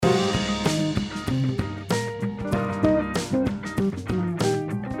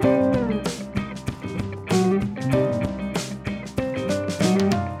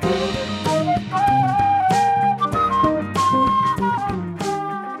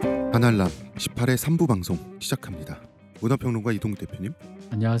안알남 18회 3부 방송 시작합니다. 문화평론가 이동욱 대표님,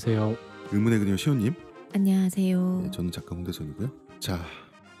 안녕하세요. 의문의 그녀 시온님, 안녕하세요. 네, 저는 작가 홍대선이고요. 자,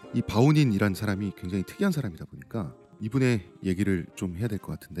 이 바오닌이란 사람이 굉장히 특이한 사람이다 보니까 이분의 얘기를 좀 해야 될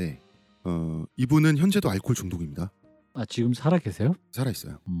것 같은데, 이분은 현재도 알코올 중독입니다. 아, 지금 살아 계세요?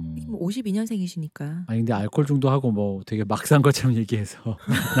 살아있어요. 52년생이시니까. 아니 근데 알코올 중독하고 뭐 되게 막 산 것처럼 얘기해서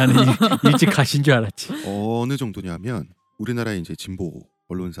나는 일찍 가신 줄 알았지. 어느 정도냐면 우리나라의 이제 진보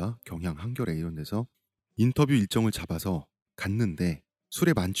언론사 경향 한겨레 이런 데서 인터뷰 일정을 잡아서 갔는데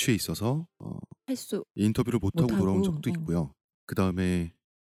술에 만취해 있어서 할수 인터뷰를 못하고 못하고, 돌아온 적도 있고요. 그 다음에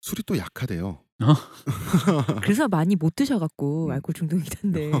술이 또 약하대요. 그래서 많이 못 드셔갖고 알코올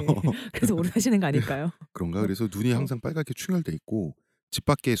중독이던데. 그래서 오래 하시는 거 아닐까요? 그런가? 그래서 눈이 항상 빨갛게 충혈돼 있고 집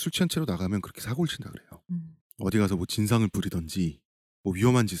밖에 술 취한 채로 나가면 그렇게 사고를 친다 그래요. 어디 가서 뭐 진상을 부리던지 뭐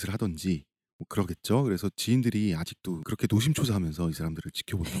위험한 짓을 하던지 뭐 그러겠죠. 그래서 지인들이 아직도 그렇게 노심초사하면서 이 사람들을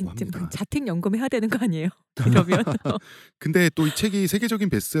지켜본다고 합니다. 자택연금 해야 되는 거 아니에요? 이러면. 근데 또 이 책이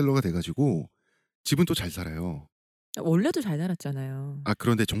세계적인 베스트셀러가 돼가지고 집은 또 잘 살아요. 원래도 잘 살았잖아요. 아,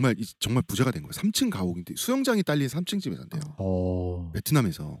 그런데 정말 부자가 된 거예요. 3층 가옥인데 수영장이 딸린 3층 집에 산대요.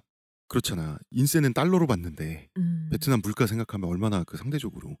 베트남에서. 그렇잖아. 인세는 달러로 받는데 베트남 물가 생각하면 얼마나 그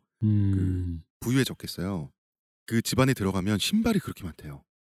상대적으로 그 부유해졌겠어요. 그 집안에 들어가면 신발이 그렇게 많대요.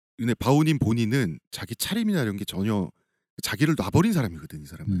 근데 바오닌 본인은 자기 차림이나 이런 게 전혀 자기를 놔버린 사람이거든, 이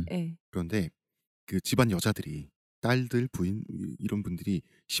사람은. 그런데 그 집안 여자들이 딸들, 부인 이런 분들이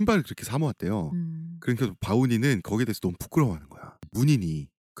신발을 그렇게 사 모았대요. 그러니까 바오닌은 거기에 대해서 너무 부끄러워하는 거야. 문인이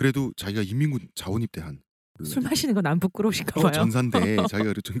그래도 자기가 인민군 자원 입대한 술 마시는 건 안 부끄러우신가 봐요. 전사인데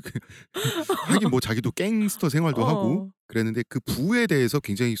자기가 좀 하긴 뭐 자기도 갱스터 생활도 하고 그랬는데 그 부에 대해서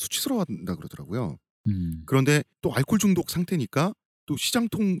굉장히 수치스러워한다 그러더라고요. 그런데 또 알코올 중독 상태니까 또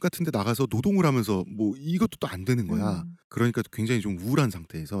시장통 같은 데 나가서 노동을 하면서 뭐 이것도 또 안 되는 거야. 그러니까 굉장히 좀 우울한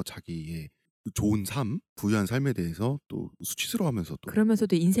상태에서 자기의 좋은 삶, 부유한 삶에 대해서 또 수치스러워하면서 또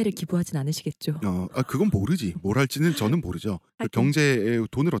그러면서도 인세를 기부하진 않으시겠죠. 그건 모르지. 뭘 할지는 저는 모르죠. 그 경제에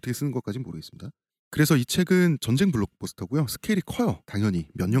돈을 어떻게 쓰는 것까지는 모르겠습니다. 그래서 이 책은 전쟁 블록버스터고요. 스케일이 커요. 당연히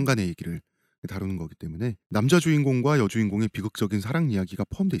몇 년간의 얘기를 다루는 거기 때문에 남자 주인공과 여주인공의 비극적인 사랑 이야기가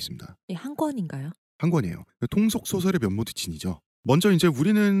포함되어 있습니다. 한 권인가요? 한 권이에요. 통속 소설의 면모지진이죠. 먼저 이제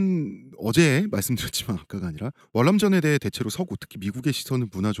우리는 어제 말씀드렸지만 아까가 아니라 월남전에 대해 대체로 서구 특히 미국의 시선은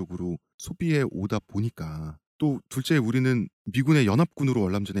문화적으로 소비해 오다 보니까 또 둘째 우리는 미군의 연합군으로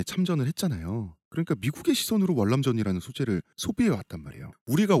월남전에 참전을 했잖아요. 그러니까 미국의 시선으로 월남전이라는 소재를 소비해 왔단 말이에요.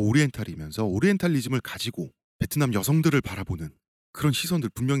 우리가 오리엔탈이면서 오리엔탈리즘을 가지고 베트남 여성들을 바라보는 그런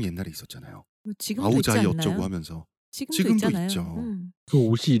시선들 분명히 옛날에 있었잖아요. 지금도 아오자이 있지 않나요? 어쩌고 하면서 지금도 있잖아요. 있죠. 그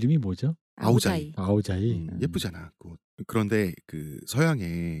옷이 이름이 뭐죠? 아오자이. 아오자이. 예쁘잖아. 그런데 그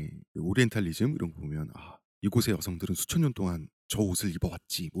서양의 오리엔탈리즘 이런 거 보면 이곳의 여성들은 수천 년 동안 저 옷을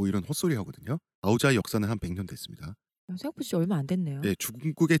입어왔지 뭐 이런 헛소리 하거든요. 아오자이 역사는 한 100년 됐습니다. 생각보다 얼마 안 됐네요. 네,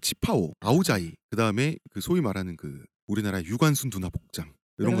 중국의 치파오, 아오자이, 그 다음에 그 소위 말하는 그 우리나라의 유관순 누나 복장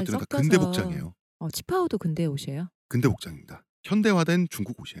이런 것들은 다 근대 복장이에요. 치파오도 근대 옷이에요? 근대 복장입니다. 현대화된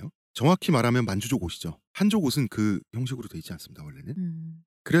중국 옷이에요. 정확히 말하면 만주족 옷이죠. 한족 옷은 그 형식으로 돼 있지 않습니다, 원래는.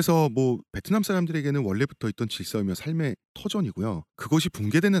 그래서 뭐 베트남 사람들에게는 원래부터 있던 질서이며 삶의 터전이고요. 그것이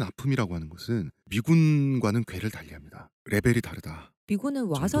붕괴되는 아픔이라고 하는 것은 미군과는 궤를 달리합니다. 레벨이 다르다. 미군은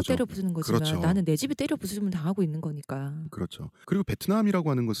와서 때려 부수는 거지만 그렇죠. 나는 내 집에 때려 부수면 당하고 있는 거니까. 그렇죠. 그리고 베트남이라고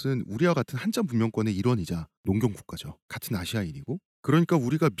하는 것은 우리와 같은 한자 문명권의 일원이자 농경 국가죠. 같은 아시아인이고. 그러니까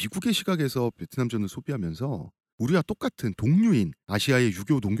우리가 미국의 시각에서 베트남전을 소비하면서 우리와 똑같은 동류인 아시아의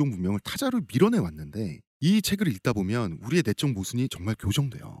유교 농경 문명을 타자로 밀어내 왔는데 이 책을 읽다 보면 우리의 내적 모순이 정말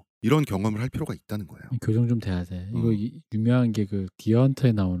교정돼요. 이런 경험을 할 필요가 있다는 거예요. 교정 좀 돼야 돼. 이거 유명한 게 그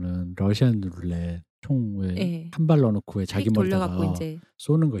디언터에 나오는 러시안 룰렛 총에 한 발 넣어놓고 자기 머리다가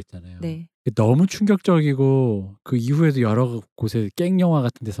쏘는 거 있잖아요. 네. 너무 충격적이고 그 이후에도 여러 곳에 깽 영화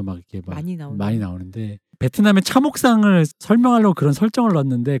같은 데서 막 이렇게 많이 나오는데 베트남의 참혹상을 설명하려고 그런 설정을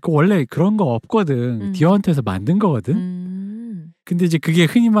넣었는데 그 원래 그런 거 없거든. 디언터에서 만든 거거든. 근데 이제 그게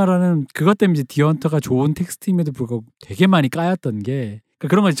흔히 말하는 그것 때문에 이제 디언터가 좋은 텍스트임에도 불구하고 되게 많이 까였던 게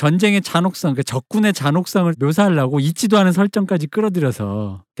그런 거 전쟁의 잔혹성, 적군의 잔혹성을 묘사하려고 잊지도 않은 설정까지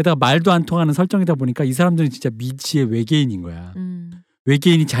끌어들여서 게다가 말도 안 통하는 설정이다 보니까 이 사람들은 진짜 미지의 외계인인 거야.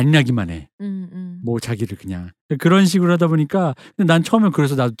 외계인이 잔인하기만 해. 뭐 자기를 그냥 그런 식으로 하다 보니까 난 처음에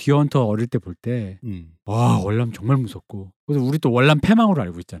그래서 나도 디언터 어릴 때 볼 때 와 월남 정말 무섭고 그래서 우리 또 월남 패망으로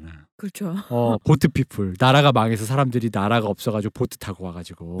알고 있잖아. 그렇죠. 보트 피플 나라가 망해서 사람들이 나라가 없어가지고 보트 타고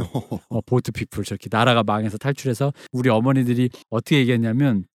와가지고 보트 피플 저렇게 나라가 망해서 탈출해서 우리 어머니들이 어떻게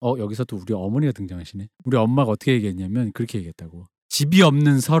얘기했냐면 여기서 또 우리 어머니가 등장하시네. 우리 엄마가 어떻게 얘기했냐면 그렇게 얘기했다고. 집이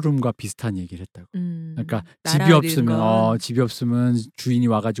없는 서름과 비슷한 얘기를 했다고. 그러니까 집이 없으면 주인이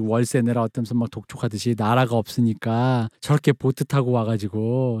와가지고 월세 내라 어떠면서 막 독촉하듯이 나라가 없으니까 저렇게 보트 타고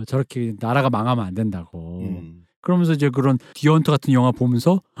와가지고 저렇게 나라가 망하면 안 된다고. 그러면서 이제 그런 디언트 같은 영화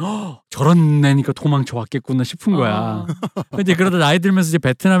보면서 저런 애니까 도망쳐 왔겠구나 싶은 거야. 이제 그러다 나이 들면서 이제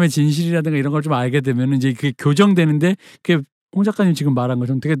베트남의 진실이라든가 이런 걸 좀 알게 되면 이제 그게 교정되는데 그게 홍 작가님 지금 말한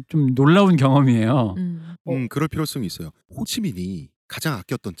것처럼 되게 좀 놀라운 경험이에요. 그럴 필요성이 있어요. 호치민이 가장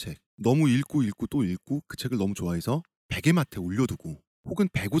아꼈던 책, 너무 읽고 또 읽고 그 책을 너무 좋아해서 베개맡에 올려두고 혹은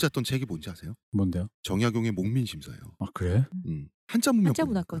베고 잤던 책이 뭔지 아세요? 뭔데요? 정약용의 목민심서예요. 아 그래? 한자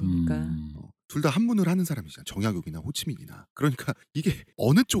문화권이니까. 둘 다 한문을 하는 사람이잖아. 정약용이나 호치민이나. 그러니까 이게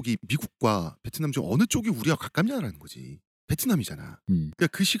어느 쪽이 미국과 베트남 중 어느 쪽이 우리와 가깝냐라는 거지. 베트남이잖아. 그러니까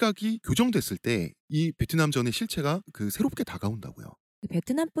그 시각이 교정됐을 때 이 베트남전의 실체가 그 새롭게 다가온다고요.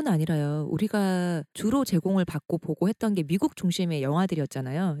 베트남뿐 아니라요. 우리가 주로 제공을 받고 보고 했던 게 미국 중심의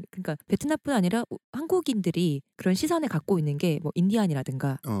영화들이었잖아요. 그러니까 베트남뿐 아니라 한국인들이 그런 시선을 갖고 있는 게 뭐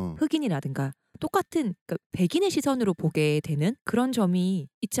인디안이라든가 흑인이라든가 똑같은 그러니까 백인의 시선으로 보게 되는 그런 점이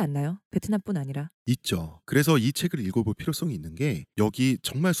있지 않나요? 베트남뿐 아니라. 있죠. 그래서 이 책을 읽어볼 필요성이 있는 게 여기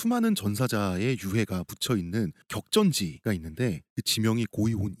정말 수많은 전사자의 유해가 묻혀있는 격전지가 있는데 그 지명이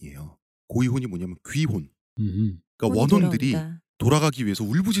고이혼이에요. 고이혼이 뭐냐면 귀혼. 그러니까 원혼들이 돌아가기 위해서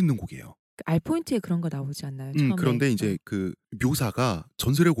울부짖는 곡이에요. 알포인트에 그런 거 나오지 않나요? 처음에. 그런데 이제 그 묘사가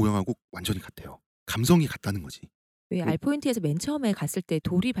전설의 고향하고 완전히 같아요. 감성이 같다는 거지. 왜 알포인트에서 맨 처음에 갔을 때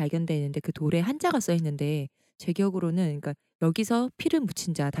돌이 발견되는데 그 돌에 한자가 써 있는데 제 기억으로는 그러니까 여기서 피를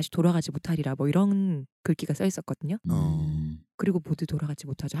묻힌 자 다시 돌아가지 못하리라 뭐 이런 글귀가 써 있었거든요. 그리고 모두 돌아가지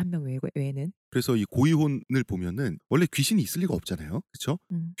못하죠. 한 명 외에는. 그래서 이 고이혼을 보면은 원래 귀신이 있을 리가 없잖아요. 그렇죠?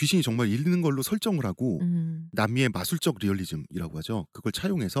 귀신이 정말 있는 걸로 설정을 하고 남미의 마술적 리얼리즘이라고 하죠. 그걸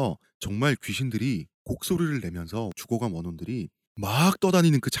차용해서 정말 귀신들이 곡소리를 내면서 죽어간 원혼들이 막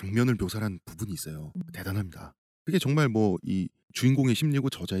떠다니는 그 장면을 묘사한 부분이 있어요. 대단합니다. 그게 정말 뭐 이 주인공의 심리고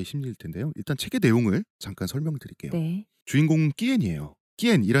저자의 심리일 텐데요. 일단 책의 내용을 잠깐 설명드릴게요. 네. 주인공은 끼엔이에요.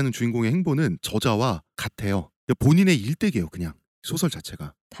 끼엔이라는 주인공의 행보는 저자와 같아요. 본인의 일대기예요. 그냥 소설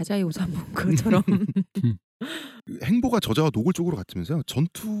자체가. 다자의 오삼분 것처럼. 행보가 저자와 노골적으로 같으면서요.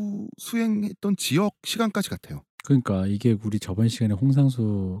 전투 수행했던 지역 시간까지 같아요. 그러니까 이게 우리 저번 시간에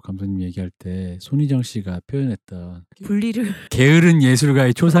홍상수 감독님 얘기할 때 손희정 씨가 표현했던 분리를 게으른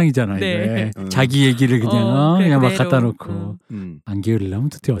예술가의 초상이잖아요. 네. 자기 얘기를 그냥 그래, 그냥 막 그대로. 갖다 놓고 안 게으르려면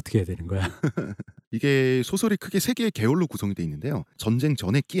도대체 어떻게 해야 되는 거야? 이게 소설이 크게 세 개의 계열로 구성이 돼 있는데요. 전쟁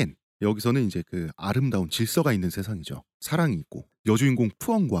전의 끼엔. 여기서는 이제 그 아름다운 질서가 있는 세상이죠. 사랑이 있고 여주인공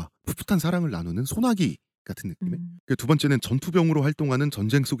푸엉과 풋풋한 사랑을 나누는 소나기 같은 느낌의. 두 번째는 전투병으로 활동하는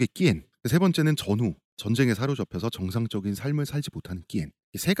전쟁 속의 끼엔. 세 번째는 전후. 전쟁에 사로잡혀서 정상적인 삶을 살지 못하는 끼엔.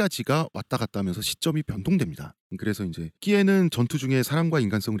 이 세 가지가 왔다 갔다 하면서 시점이 변동됩니다. 그래서 이제 끼엔은 전투 중에 사랑과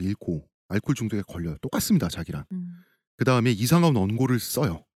인간성을 잃고 알코올 중독에 걸려요. 똑같습니다. 자기랑. 그 다음에 이상한 원고를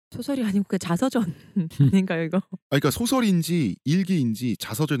써요. 소설이 아니고 그 자서전 아닌가요 이거? 그러니까 소설인지 일기인지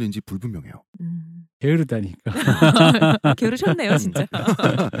자서전인지 불분명해요. 게으르다니까. 게으르셨네요 진짜.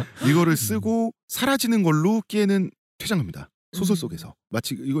 이거를 쓰고 사라지는 걸로 끼에는 퇴장합니다. 소설 속에서.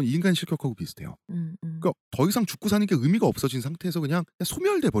 마치 이건 인간 실격하고 비슷해요. 그러니까 더 이상 죽고 사는 게 의미가 없어진 상태에서 그냥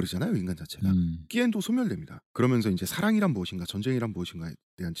소멸돼 버리잖아요. 인간 자체가. 끼엔도 소멸됩니다. 그러면서 이제 사랑이란 무엇인가 전쟁이란 무엇인가에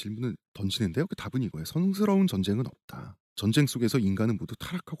대한 질문을 던지는데요. 그 답은 이거예요. 성스러운 전쟁은 없다. 전쟁 속에서 인간은 모두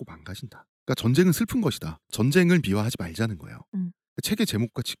타락하고 망가진다. 그러니까 전쟁은 슬픈 것이다. 전쟁을 미화하지 말자는 거예요. 책의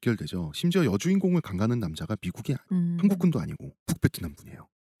제목과 직결되죠. 심지어 여주인공을 강간한 남자가 미국이 한국군도 아니고 북베트남 분이에요.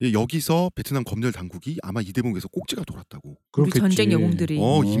 여기서 베트남 검열 당국이 아마 이 대목에서 꼭지가 돌았다고. 우리 전쟁 영웅들이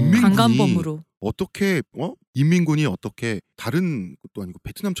인민군이 강간범으로 어떻게 인민군이 어떻게 다른 것도 아니고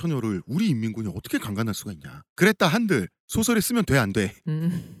베트남 처녀를 우리 인민군이 어떻게 강간할 수가 있냐. 그랬다 한들 소설에 쓰면 돼 안 돼.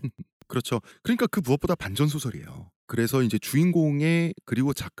 그렇죠. 그러니까 그 무엇보다 반전 소설이에요. 그래서 이제 주인공의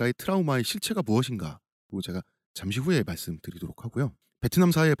그리고 작가의 트라우마의 실체가 무엇인가. 그리고 제가 잠시 후에 말씀드리도록 하고요.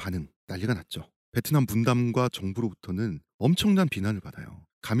 베트남 사회의 반응 난리가 났죠. 베트남 문담과 정부로부터는 엄청난 비난을 받아요.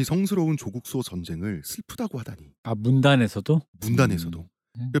 감히 성스러운 조국 수호 전쟁을 슬프다고 하다니. 아 문단에서도? 문단에서도.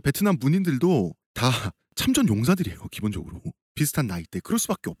 베트남 문인들도 다 참전 용사들이에요. 기본적으로. 비슷한 나이대. 그럴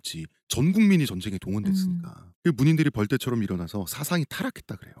수밖에 없지. 전 국민이 전쟁에 동원됐으니까. 문인들이 벌떼처럼 일어나서 사상이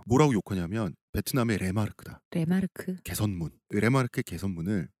타락했다 그래요. 뭐라고 욕하냐면 베트남의 레마르크다. 레마르크. 개선문. 레마르크의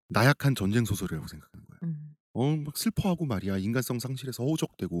개선문을 나약한 전쟁 소설이라고 생각하는 거예요. 막 슬퍼하고 말이야. 인간성 상실해서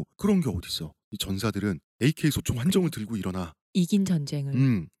허우적대고 그런 게 어딨어. 이 전사들은 AK 소총 한정을 들고 일어나. 이긴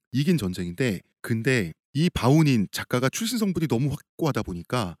전쟁을. 이긴 전쟁인데 근데 이 바운인 작가가 출신 성분이 너무 확고하다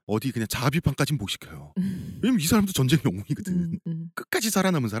보니까 어디 그냥 자아 비판까진 못 시켜요. 왜냐면 이 사람도 전쟁 영웅이거든. 끝까지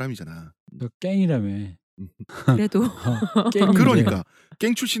살아남은 사람이잖아. 너 깽이라며. 그래도 그러니까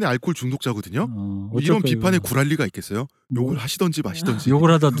깽 출신의 알코올 중독자거든요. 이런 비판에 굴할 리가 있겠어요? 욕을 하시던지 마시던지.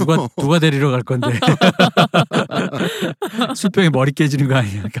 욕을 하다 누가 데리러 갈 건데. 술병에 머리 깨지는 거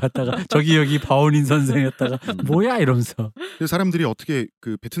아니야. 갔다가 여기 바오닌 선생이었다가 뭐야 이러면서. 사람들이 어떻게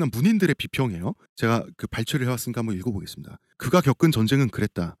그 베트남 문인들의 비평이에요. 제가 그 발췌를 해왔으니까 한번 읽어보겠습니다. 그가 겪은 전쟁은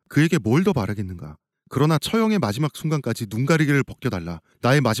그랬다. 그에게 뭘 더 바라겠는가. 그러나 처형의 마지막 순간까지 눈가리개를 벗겨달라.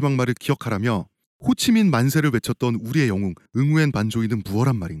 나의 마지막 말을 기억하라며 호치민 만세를 외쳤던 우리의 영웅 응우엔 반조이는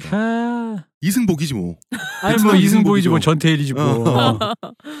무엇란 말인가. 이승복이지 뭐. 아니 뭐 이승복이지 뭐 전태일이지 뭐.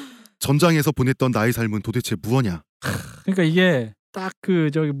 전장에서 보냈던 나의 삶은 도대체 무엇냐. 그러니까 이게 딱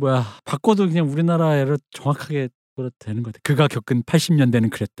바꿔도 그냥 우리나라로 정확하게 되는 것 같아. 그가 겪은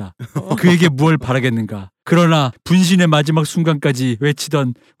 80년대는 그랬다. 그에게 무엇을 바라겠는가. 그러나 분신의 마지막 순간까지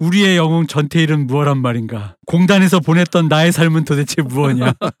외치던 우리의 영웅 전태일은 무엇란 말인가. 공단에서 보냈던 나의 삶은 도대체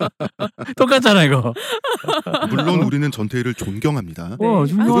무엇이냐. 똑같잖아 이거. 물론 우리는 전태일을 존경합니다.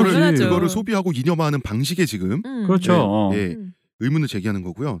 그거를 소비하고 이념화하는 방식에 지금 그렇죠. 의문을 제기하는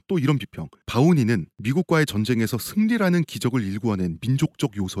거고요. 또 이런 비평. 바오니는 미국과의 전쟁에서 승리라는 기적을 일구어낸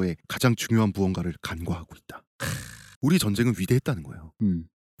민족적 요소의 가장 중요한 무언가를 간과하고 있다. 우리 전쟁은 위대했다는 거예요.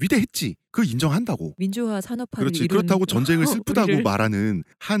 위대했지. 그거 인정한다고. 민주화 산업화를 그렇지. 그렇다고 전쟁을 슬프다고 말하는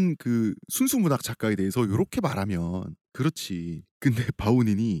한 그 순수 문학 작가에 대해서 이렇게 말하면 그렇지. 근데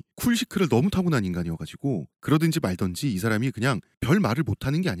바오닌이 쿨시크를 너무 타고난 인간이어가지고 그러든지 말든지 이 사람이 그냥 별 말을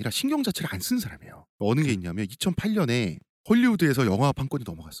못하는 게 아니라 신경 자체를 안 쓴 사람이에요. 어느 게 있냐면 2008년에 헐리우드에서 영화 판권이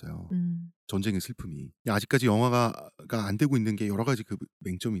넘어갔어요. 전쟁의 슬픔이. 아직까지 영화가 안 되고 있는 게 여러 가지 그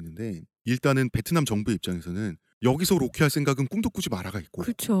맹점이 있는데 일단은 베트남 정부 입장에서는 여기서 로케할 생각은 꿈도 꾸지 마라가 있고.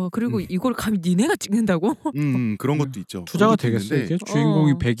 그렇죠. 그리고 이걸 감히 니네가 찍는다고? 그런 것도 있죠. 투자가 되겠어요? 이게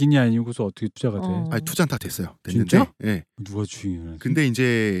주인공이 백인이 아니고서 어떻게 투자가 돼? 아니 투자는 다 됐어요. 됐는데. 진짜? 네. 누가 주인공이야? 근데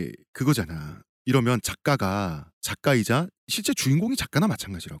이제 그거잖아. 이러면 작가이자 실제 주인공이 작가나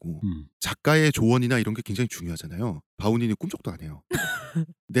마찬가지라고. 작가의 조언이나 이런 게 굉장히 중요하잖아요. 바오닌이 꿈쩍도 안 해요.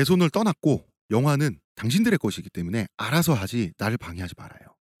 내 손을 떠났고 영화는 당신들의 것이기 때문에 알아서 하지 나를 방해하지 말아요.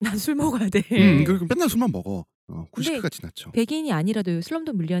 난 술 먹어야 돼. 그리고 맨날 술만 먹어. 쿨시크가 지났죠. 백인이 아니라도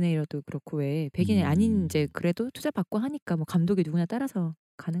슬럼독 밀리어네어도 그렇고 왜 백인이 아닌 이제 그래도 투자 받고 하니까 뭐 감독이 누구나 따라서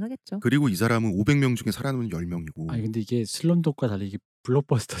가능하겠죠. 그리고 이 사람은 500명 중에 살아남은 10명이고. 아니 근데 이게 슬럼독과 달리 이게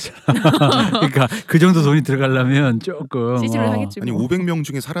블록버스터잖아. 그러니까 그 정도 돈이 들어가려면 조금 CG를 하겠지 뭐. 아니 500명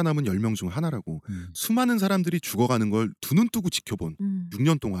중에 살아남은 10명 중 하나라고. 수많은 사람들이 죽어가는 걸 두 눈 뜨고 지켜본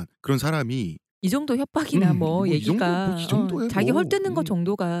 6년 동안 그런 사람이 이 정도 협박이나 얘기가 이 정도에 자기 헐뜯는 것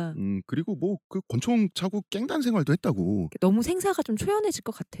정도가 그리고 그 권총 차고 깽단 생활도 했다고. 너무 생사가 좀 초연해질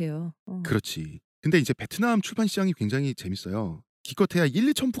것 같아요. 그렇지. 근데 이제 베트남 출판 시장이 굉장히 재밌어요. 기껏해야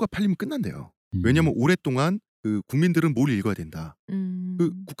 1, 2천 부가 팔리면 끝난대요. 왜냐면 오랫동안 그 국민들은 뭘 읽어야 된다.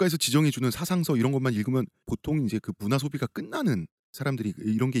 그 국가에서 지정해주는 사상서 이런 것만 읽으면 보통 이제 그 문화 소비가 끝나는 사람들이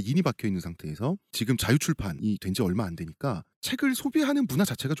이런 게 인이 박혀 있는 상태에서 지금 자유출판이 된 지 얼마 안 되니까 책을 소비하는 문화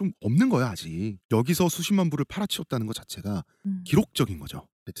자체가 좀 없는 거야 아직. 여기서 수십만 부를 팔아치웠다는 것 자체가 기록적인 거죠.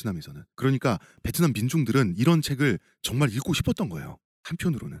 베트남에서는. 그러니까 베트남 민중들은 이런 책을 정말 읽고 싶었던 거예요.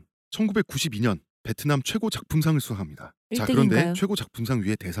 한편으로는 1992년 베트남 최고 작품상을 수상합니다. 1등인가요? 자, 그런데 최고 작품상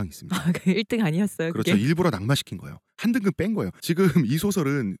위에 대상이 있습니다. 아, 1등 아니었어요? 그렇죠. 그게? 일부러 낙마시킨 거예요. 한 등급 뺀 거예요. 지금 이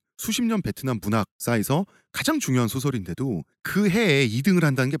소설은 수십 년 베트남 문학사에서 가장 중요한 소설인데도 그 해에 2등을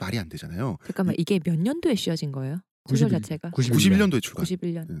한다는 게 말이 안 되잖아요. 잠깐만, 이게 몇 년도에 씌워진 거예요? 소설 자체가? 91년도에 출간.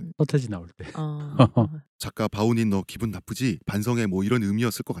 91년. 서태지 나올 때. 작가 바오닌 너 기분 나쁘지? 반성해 뭐 이런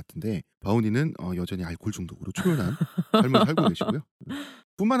의미였을 것 같은데 바오닌은 여전히 알코올 중독으로 초연한 삶을 살고 계시고요.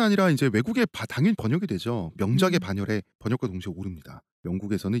 뿐만 아니라 이제 외국에 당일 번역이 되죠. 명작의 반열에 번역과 동시에 오릅니다.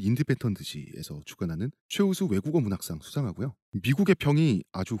 영국에서는 인디펜던트지에서 주관하는 최우수 외국어 문학상 수상하고요. 미국의 평이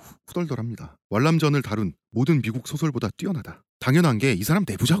아주 후덜덜합니다. 월남전을 다룬 모든 미국 소설보다 뛰어나다. 당연한 게 이 사람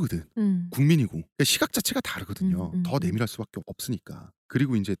내부자거든. 국민이고 시각 자체가 다르거든요. 더 내밀할 수밖에 없으니까.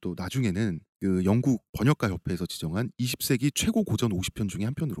 그리고 이제 또 나중에는 그 영국 번역가 협회에서 지정한 20세기 최고 고전 50편 중에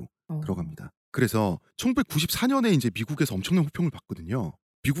한 편으로 들어갑니다. 그래서 1994년에 이제 미국에서 엄청난 호평을 받거든요.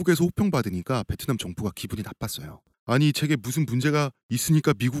 미국에서 호평 받으니까 베트남 정부가 기분이 나빴어요. 아니 이 책에 무슨 문제가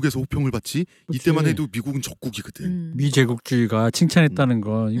있으니까 미국에서 호평을 받지? 그치. 이때만 해도 미국은 적국이거든. 미제국주의가 칭찬했다는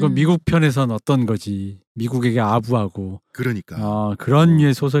건 이건 미국 편에선 어떤 거지. 미국에게 아부하고. 그러니까. 그런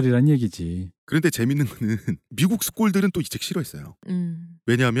류의 소설이란 얘기지. 그런데 재밌는 거는 미국 스콜들은 또 이 책 싫어했어요.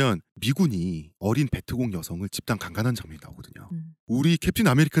 왜냐하면 미군이 어린 베트공 여성을 집단 강간한 장면이 나오거든요. 우리 캡틴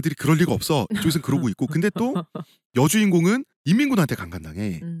아메리카들이 그럴 리가 없어. 이쪽에서는 그러고 있고. 근데 또 여주인공은 인민군한테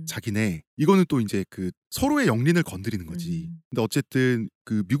강간당해. 자기네. 이거는 또 이제 그 서로의 영린을 건드리는 거지. 근데 어쨌든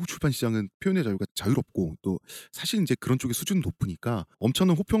그 미국 출판 시장은 표현의 자유가 자유롭고 또 사실 이제 그런 쪽의 수준은 높으니까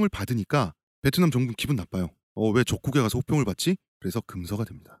엄청난 호평을 받으니까 베트남 정부 기분 나빠요. 왜 적국에 가서 호평을 받지? 그래서 금서가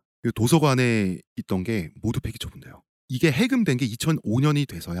됩니다. 도서관에 있던 게 모두 폐기 처분돼요. 이게 해금된 게 2005년이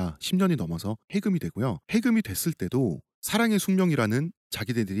돼서야 10년이 넘어서 해금이 되고요. 해금이 됐을 때도 사랑의 숙명이라는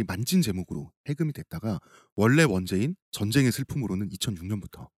자기네들이 만진 제목으로 해금이 됐다가 원래 원제인 전쟁의 슬픔으로는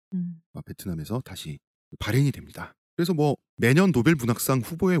 2006년부터 베트남에서 다시 발행이 됩니다. 그래서 뭐 매년 노벨 문학상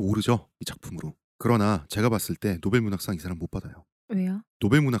후보에 오르죠. 이 작품으로. 그러나 제가 봤을 때 노벨 문학상 이 사람 못 받아요. 왜요?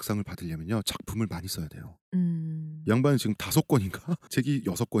 노벨 문학상을 받으려면요. 작품을 많이 써야 돼요. 양반은 지금 5권인가? 책이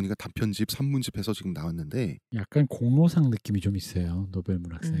 6권인가 단편집, 산문집 해서 지금 나왔는데 약간 공로상 느낌이 좀 있어요. 노벨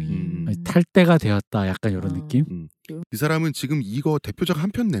문학상이. 아니, 탈 때가 되었다. 약간 이런 느낌? 이 사람은 지금 이거 대표작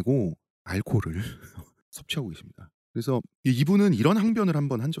한 편 내고 알코올을 섭취하고 계십니다. 그래서 이분은 이런 항변을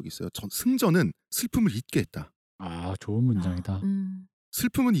한번 한 적이 있어요. 승전은 슬픔을 잊게 했다. 아, 좋은 문장이다.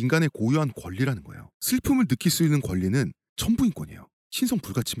 슬픔은 인간의 고유한 권리라는 거예요. 슬픔을 느낄 수 있는 권리는 천부인권이에요. 신성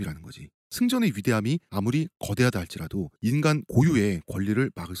불가침이라는 거지. 승전의 위대함이 아무리 거대하다 할지라도 인간 고유의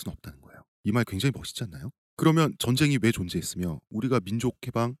권리를 막을 수는 없다는 거예요. 이 말 굉장히 멋있지 않나요? 그러면 전쟁이 왜 존재했으며 우리가 민족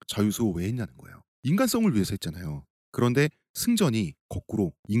해방, 자유수호 왜 했냐는 거예요. 인간성을 위해서 했잖아요. 그런데 승전이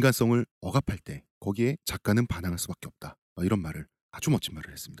거꾸로 인간성을 억압할 때 거기에 작가는 반항할 수밖에 없다. 이런 말을 아주 멋진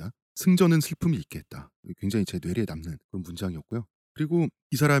말을 했습니다. 승전은 슬픔을 잊게 했다. 굉장히 제 뇌리에 남는 그런 문장이었고요. 그리고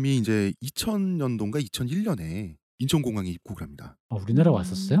이 사람이 이제 2000년도인가 2001년에 인천공항에 입국을 합니다. 우리나라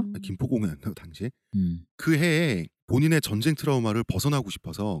왔었어요? 김포공항이었나요 당시에? 그 해에 본인의 전쟁 트라우마를 벗어나고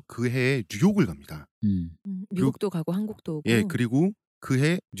싶어서 그 해에 뉴욕을 갑니다. 미국도 가고 한국도 오고. 예, 그리고 그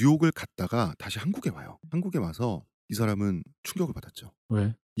해 뉴욕을 갔다가 다시 한국에 와요. 한국에 와서 이 사람은 충격을 받았죠.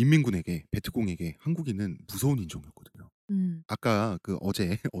 왜? 인민군에게, 베트공에게 한국인은 무서운 인종이었거든요. 아까 그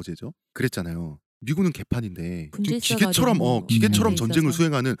어제죠? 그랬잖아요. 미군은 개판인데 기계처럼 전쟁을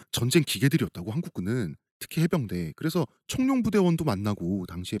수행하는 전쟁 기계들이었다고 한국군은. 특히 해병대. 그래서 청룡부대원도 만나고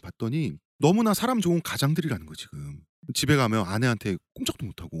당시에 봤더니 너무나 사람 좋은 가장들이라는 거 지금. 집에 가면 아내한테 꼼짝도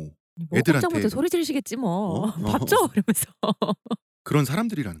못하고 애들한테 꼼짝부터 소리 지르시겠지 뭐. 봤죠? 이러면서. 그런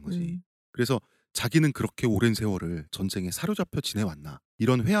사람들이라는 거지. 그래서 자기는 그렇게 오랜 세월을 전쟁에 사로잡혀 지내왔나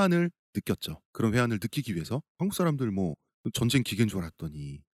이런 회한을 느꼈죠. 그런 회한을 느끼기 위해서 한국 사람들 뭐 전쟁 기계인 줄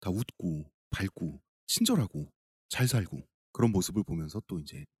알았더니 다 웃고 밝고 친절하고 잘 살고 그런 모습을 보면서 또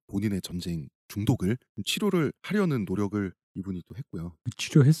이제 본인의 전쟁 중독을 치료를 하려는 노력을 이분이 또 했고요.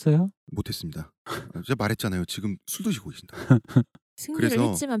 치료했어요? 못했습니다. 제가 말했잖아요. 지금 술 드시고 계신다. 승리를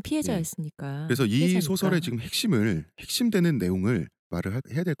했지만 피해자였으니까. 그래서 이 피해자니까. 소설의 지금 핵심되는 내용을 말을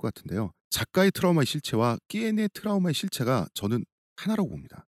해야 될 것 같은데요. 작가의 트라우마의 실체와 끼엔의 트라우마의 실체가 저는 하나라고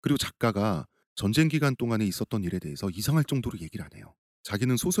봅니다. 그리고 작가가 전쟁 기간 동안에 있었던 일에 대해서 이상할 정도로 얘기를 안 해요.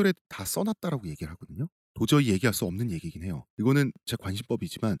 자기는 소설에 다 써놨다라고 얘기를 하거든요. 도저히 얘기할 수 없는 얘기긴 해요. 이거는 제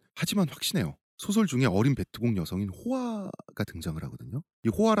관심법이지만 하지만 확신해요. 소설 중에 어린 베트공 여성인 호아가 등장을 하거든요. 이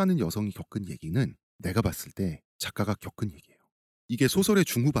호아라는 여성이 겪은 얘기는 내가 봤을 때 작가가 겪은 얘기예요. 이게 소설의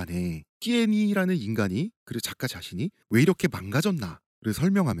중후반에 끼엔이라는 인간이 그리고 작가 자신이 왜 이렇게 망가졌나를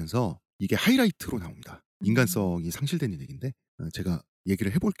설명하면서 이게 하이라이트로 나옵니다. 인간성이 상실되는 얘기인데 제가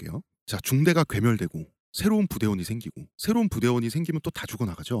얘기를 해볼게요. 자, 중대가 괴멸되고 새로운 부대원이 생기고 새로운 부대원이 생기면 또 다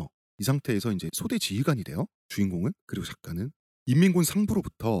죽어나가죠. 이 상태에서 이제 소대 지휘관이 돼요. 주인공은. 그리고 작가는 인민군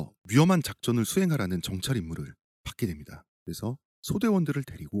상부로부터 위험한 작전을 수행하라는 정찰 임무를 받게 됩니다. 그래서 소대원들을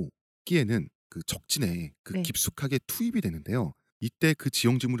데리고 끼에는 그 적진에 깊숙하게 투입이 되는데요. 이때 그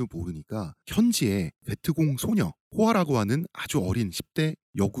지형지물을 모르니까 현지에 베트공 소녀 호아라고 하는 아주 어린 10대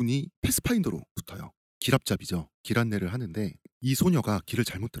여군이 패스파인더로 붙어요. 길 앞잡이죠. 길 안내를 하는데 이 소녀가 길을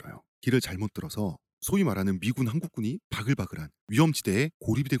잘못 들어요. 길을 잘못 들어서 소위 말하는 미군 한국군이 바글바글한 위험지대에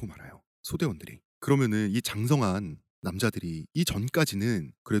고립이 되고 말아요. 소대원들이. 그러면은 이 장성한 남자들이 이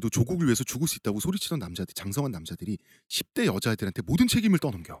전까지는 그래도 조국을 위해서 죽을 수 있다고 소리치던 남자들, 장성한 남자들이 10대 여자애들한테 모든 책임을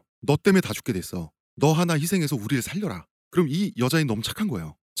떠넘겨. 너 때문에 다 죽게 됐어. 너 하나 희생해서 우리를 살려라. 그럼 이 여자애는 너무 착한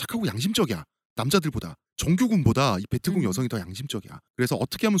거예요. 착하고 양심적이야. 남자들보다. 정규군보다 이 베트공 여성이 더 양심적이야. 그래서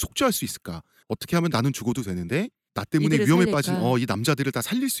어떻게 하면 속죄할 수 있을까? 어떻게 하면 나는 죽어도 되는데 나 때문에 위험에 빠진 이 남자들을 다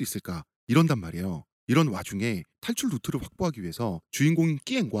살릴 수 있을까? 이런단 말이에요. 이런 와중에 탈출 루트를 확보하기 위해서 주인공인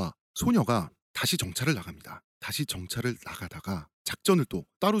끼엔과 소녀가 다시 정찰을 나갑니다. 다시 정찰을 나가다가 작전을 또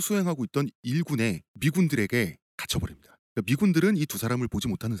따로 수행하고 있던 일군의 미군들에게 갇혀버립니다. 그러니까 미군들은 이 두 사람을 보지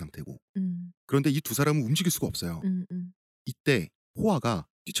못하는 상태고 그런데 이 두 사람은 움직일 수가 없어요. 이때 호아가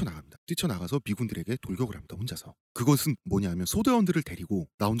뛰쳐나갑니다. 뛰쳐나가서 미군들에게 돌격을 합니다. 혼자서. 그것은 뭐냐면 소대원들을 데리고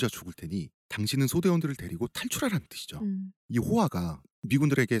나 혼자 죽을 테니 당신은 소대원들을 데리고 탈출하라는 뜻이죠. 이 호아가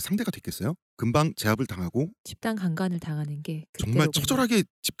미군들에게 상대가 됐겠어요? 금방 제압을 당하고 집단 강간을 당하는 게 정말 처절하게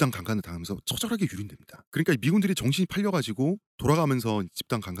집단 강간을 당하면서 처절하게 유린됩니다. 그러니까 미군들이 정신이 팔려가지고 돌아가면서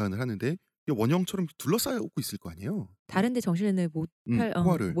집단 강간을 하는데 원형처럼 둘러싸고 있을 거 아니에요. 다른데 정신을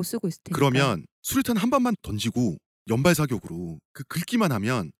호화를 못 쓰고 있을 테니까. 그러면 수류탄 한 발만 던지고 연발 사격으로 그 긁기만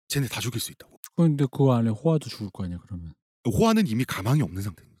하면 쟤네 다 죽일 수 있다고. 근데 그 안에 호화도 죽을 거 아니야 그러면. 호화는 이미 가망이 없는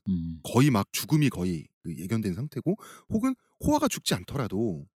상태입니다. 거의 막 죽음이 거의 예견된 상태고, 혹은 호화가 죽지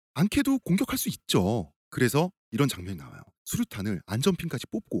않더라도 않게도 공격할 수 있죠. 그래서 이런 장면이 나와요. 수류탄을 안전핀까지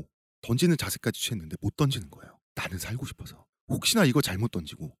뽑고 던지는 자세까지 취했는데 못 던지는 거예요. 나는 살고 싶어서. 혹시나 이거 잘못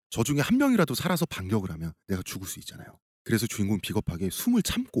던지고 저 중에 한 명이라도 살아서 반격을 하면 내가 죽을 수 있잖아요. 그래서 주인공은 비겁하게 숨을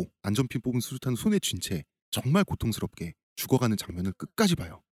참고 안전핀 뽑은 수류탄 손에 쥔 채 정말 고통스럽게 죽어가는 장면을 끝까지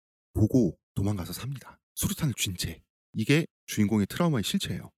봐요. 보고 도망가서 삽니다. 수류탄을 쥔 채. 이게 주인공의 트라우마의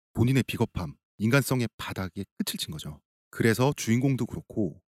실체예요. 본인의 비겁함, 인간성의 바닥에 끝을 친 거죠. 그래서 주인공도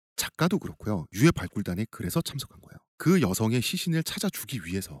그렇고 작가도 그렇고요. 유해 발굴단에 그래서 참석한 거예요. 그 여성의 시신을 찾아주기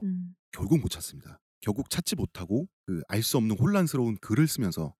위해서. 결국 못 찾습니다. 결국 찾지 못하고 알 수 없는 혼란스러운 글을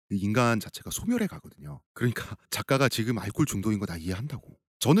쓰면서 인간 자체가 소멸해 가거든요. 그러니까 작가가 지금 알코올 중독인 거 다 이해한다고.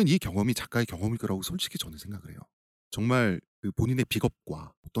 저는 이 경험이 작가의 경험일 거라고 솔직히 저는 생각을 해요. 정말 본인의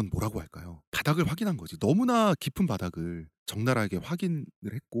비겁과 어떤 뭐라고 할까요? 바닥을 확인한 거지. 너무나 깊은 바닥을 적나라하게 확인을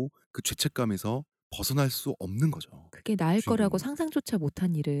했고 그 죄책감에서 벗어날 수 없는 거죠. 그게 나을 거라고 상상조차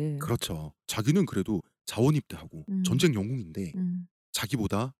못한 일을. 그렇죠. 자기는 그래도 자원입대하고 전쟁 영웅인데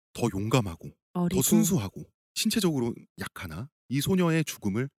자기보다 더 용감하고 어리고. 더 순수하고 신체적으로 약하나 이 소녀의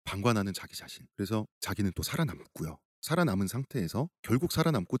죽음을 방관하는 자기 자신. 그래서 자기는 또 살아남고요. 살아남은 상태에서 결국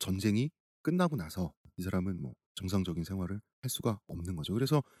살아남고 전쟁이 끝나고 나서 이 사람은 뭐 정상적인 생활을 할 수가 없는 거죠.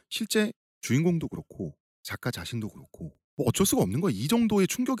 그래서 실제 주인공도 그렇고 작가 자신도 그렇고 뭐 어쩔 수가 없는 거예요. 이 정도의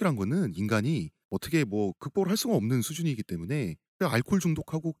충격이란 거는 인간이 어떻게 뭐 극복을 할 수가 없는 수준이기 때문에 그냥 알코올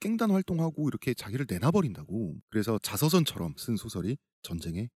중독하고 깽단 활동하고 이렇게 자기를 내놔버린다고. 그래서 자서전처럼 쓴 소설이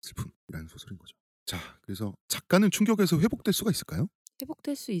전쟁의 슬픔이라는 소설인 거죠. 자, 그래서 작가는 충격에서 회복될 수가 있을까요?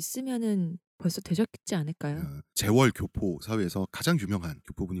 회복될 수 있으면은 벌써 되셨지 않을까요? 재월 교포 사회에서 가장 유명한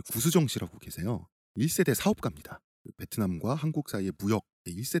교포분이 구수정 씨라고 계세요. 1세대 사업가입니다. 베트남과 한국 사이의 무역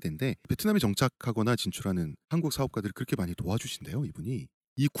 1세대인데 베트남에 정착하거나 진출하는 한국 사업가들을 그렇게 많이 도와주신대요. 이분이.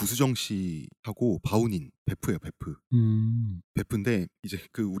 이 구수정 씨하고 바운인 베프예요. 베프. 베프인데 이제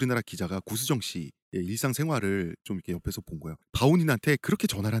우리나라 기자가 구수정 씨의 일상생활을 좀 이렇게 옆에서 본 거예요. 바운인한테 그렇게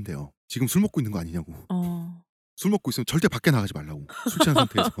전화를 한대요. 지금 술 먹고 있는 거 아니냐고. 술 먹고 있으면 절대 밖에 나가지 말라고. 술 취한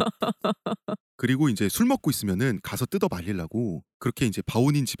상태에서. 그리고 이제 술 먹고 있으면은 가서 뜯어 말리려고 그렇게 이제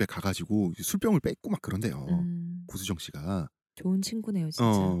바운인 집에 가가지고 술병을 뺏고 막 그런대요. 구수정 씨가. 좋은 친구네요,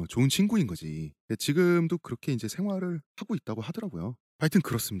 진짜. 좋은 친구인 거지. 지금도 그렇게 이제 생활을 하고 있다고 하더라고요. 하여튼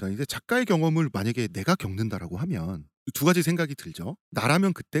그렇습니다. 이제 작가의 경험을 만약에 내가 겪는다라고 하면 두 가지 생각이 들죠.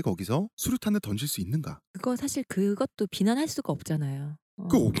 나라면 그때 거기서 수류탄을 던질 수 있는가? 그거 사실 그것도 비난할 수가 없잖아요.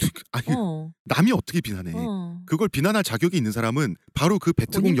 아니 남이 어떻게 비난해? 그걸 비난할 자격이 있는 사람은 바로 그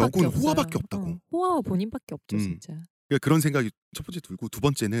베트공 여군 호화밖에 없다고. 호화와 본인밖에 없죠, 진짜. 그러니까 그런 생각이 첫 번째 들고, 두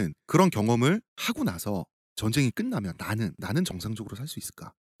번째는 그런 경험을 하고 나서 전쟁이 끝나면 나는 정상적으로 살 수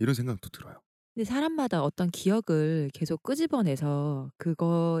있을까? 이런 생각도 들어요. 근데 사람마다 어떤 기억을 계속 끄집어내서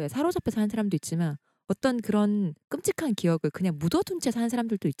그거에 사로잡혀 사는 사람도 있지만 어떤 그런 끔찍한 기억을 그냥 묻어둔 채 사는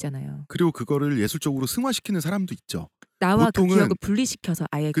사람들도 있잖아요. 그리고 그거를 예술적으로 승화시키는 사람도 있죠. 나와 그 기억을 분리시켜서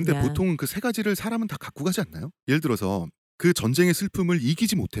아예 근데 그냥. 보통은 그 세 가지를 사람은 다 갖고 가지 않나요? 예를 들어서 그 전쟁의 슬픔을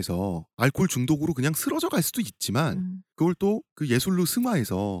이기지 못해서 알코올 중독으로 그냥 쓰러져 갈 수도 있지만 그걸 또 그 예술로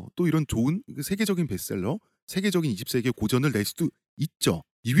승화해서 또 이런 좋은 세계적인 베스트셀러, 세계적인 20세기 고전을 낼 수도 있죠.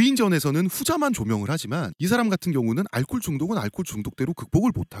 이휘인전에서는 후자만 조명을 하지만 이 사람 같은 경우는 알코올 중독은 알코올 중독대로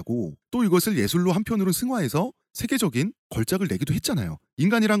극복을 못하고 또 이것을 예술로 한편으로 승화해서 세계적인 걸작을 내기도 했잖아요.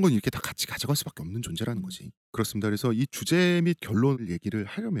 인간이란 건 이렇게 다 같이 가져갈 수밖에 없는 존재라는 거지. 그렇습니다. 그래서 이 주제 및 결론을 얘기를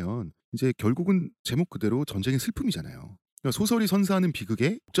하려면 이제 결국은 제목 그대로 전쟁의 슬픔이잖아요. 그러니까 소설이 선사하는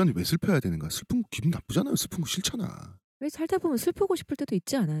비극에 독자는 왜 슬퍼야 되는가? 슬픈 거 기분 나쁘잖아요. 슬픈 거 싫잖아. 왜 살다 보면 슬프고 싶을 때도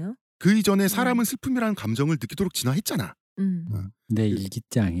있지 않아요? 그 이전에 사람은 슬픔이라는 감정을 느끼도록 진화했잖아. 내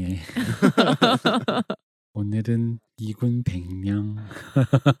일기장에 오늘은 미군 100명.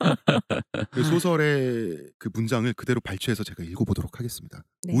 그 소설의 그 문장을 그대로 발췌해서 제가 읽어보도록 하겠습니다.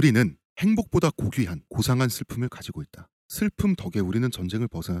 네. 우리는 행복보다 고귀한 고상한 슬픔을 가지고 있다. 슬픔 덕에 우리는 전쟁을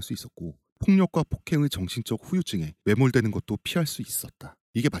벗어날 수 있었고 폭력과 폭행의 정신적 후유증에 매몰되는 것도 피할 수 있었다.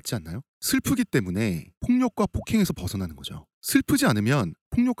 이게 맞지 않나요? 슬프기 때문에 폭력과 폭행에서 벗어나는 거죠. 슬프지 않으면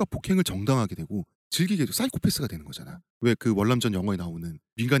폭력과 폭행을 정당하게 되고 즐기게 되고 사이코패스가 되는 거잖아. 왜 그 월남전 영화에 나오는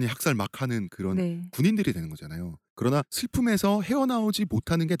민간인 학살 막 하는 그런 군인들이 되는 거잖아요. 그러나 슬픔에서 헤어나오지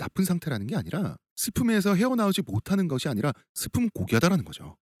못하는 게 나쁜 상태라는 게 아니라 슬픔에서 헤어나오지 못하는 것이 아니라 슬픔은 고귀하다라는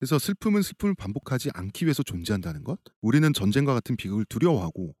거죠. 그래서 슬픔은 슬픔을 반복하지 않기 위해서 존재한다는 것. 우리는 전쟁과 같은 비극을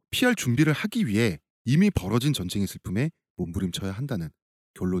두려워하고 피할 준비를 하기 위해 이미 벌어진 전쟁의 슬픔에 몸부림쳐야 한다는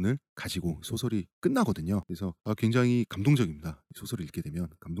결론을 가지고 소설이 끝나거든요. 그래서 굉장히 감동적입니다. 소설을 읽게 되면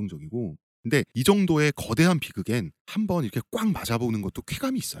감동적이고. 근데 이 정도의 거대한 비극엔 한번 이렇게 꽉 맞아보는 것도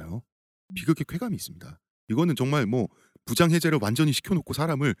쾌감이 있어요. 비극의 쾌감이 있습니다. 이거는 정말 뭐 부장해제를 완전히 시켜놓고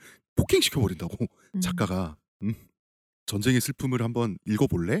사람을 폭행시켜버린다고 작가가 전쟁의 슬픔을 한번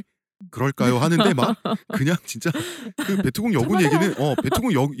읽어볼래? 그럴까요? 하는데 막 그냥 진짜 그 베트궁 여군 얘기는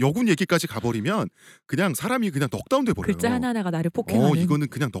베트궁 여군 얘기까지 가버리면 그냥 사람이 그냥 넉다운 돼버려요. 글자 하나하나가 나를 폭행하는. 이거는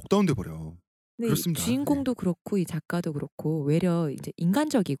그냥 넉다운 돼버려. 그렇습니다. 주인공도 그렇고 이 작가도 그렇고 외려 이제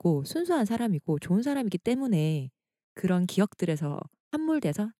인간적이고 순수한 사람이고 좋은 사람이기 때문에 그런 기억들에서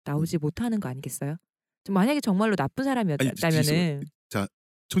함몰돼서 나오지 못하는 거 아니겠어요? 만약에 정말로 나쁜 사람이었다면은. 자,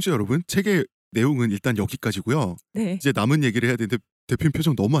 청취자 여러분, 책의 내용은 일단 여기까지고요. 네. 이제 남은 얘기를 해야 되는데 대표님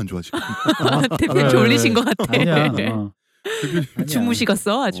표정 너무 안 좋아 지금. 대표님 졸리신 것 같아. 아니야. 대표님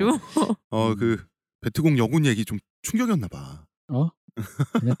주무시겠어 아주. 그 베트궁 여군 얘기 좀 충격이었나 봐.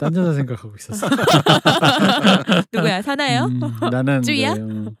 그냥 딴 여자 생각하고 있었어. 누구야? 사나요? 나는 쭈이야?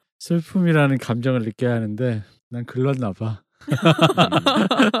 슬픔이라는 감정을 느껴야 하는데 난 글렀나 봐.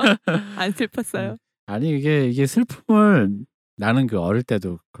 안 슬펐어요. 아니 이게 슬픔을 나는 그 어릴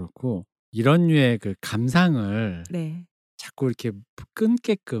때도 그렇고 이런 류의 그 감상을 자꾸 이렇게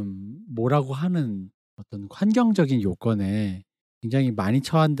끊게끔 뭐라고 하는 어떤 환경적인 요건에 굉장히 많이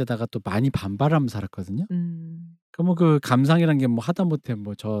처한 데다가 또 많이 반발하면서 살았거든요. 그럼 그 감상이란 게 뭐 하다못해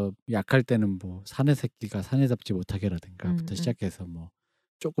뭐 저 약할 때는 뭐 사내 새끼가 사내 잡지 못하게라든가부터 시작해서 뭐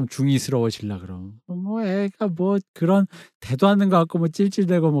조금 중이스러워질라 그러면 뭐 애가 뭐 그런 대도 않는 거 같고 뭐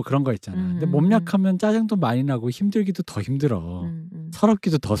찔찔대고 뭐 그런 거 있잖아. 근데 몸 약하면 짜증도 많이 나고 힘들기도 더 힘들어.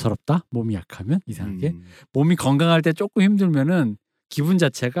 서럽기도 더 서럽다. 몸이 약하면 이상하게 몸이 건강할 때 조금 힘들면은 기분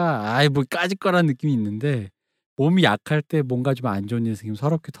자체가 아이 뭐 까짓 거라는 느낌이 있는데 몸이 약할 때 뭔가 좀 안 좋은 일 생기면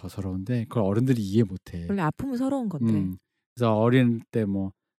서럽게 더 서러운데 그걸 어른들이 이해 못해. 원래 아프면 서러운 건데. 그래서 어린 때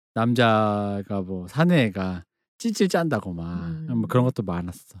뭐 남자가 뭐 사내가 찔찔 짠다고 막 뭐 그런 것도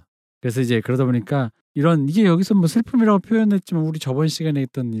많았어. 그래서 이제 그러다 보니까 이게 여기서 뭐 슬픔이라고 표현했지만 우리 저번 시간에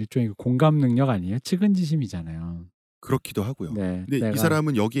했던 일종의 공감 능력 아니에요? 측은지심이잖아요. 그렇기도 하고요. 네, 근데 이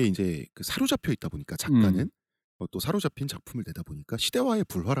사람은 여기에 이제 그 사로잡혀 있다 보니까 작가는 또 사로잡힌 작품을 내다 보니까 시대와의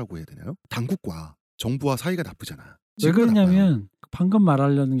불화라고 해야 되나요? 당국과 정부와 사이가 나쁘잖아. 왜 그러냐면 방금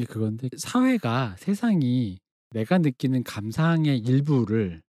말하려는 게 그건데 사회가 세상이 내가 느끼는 감상의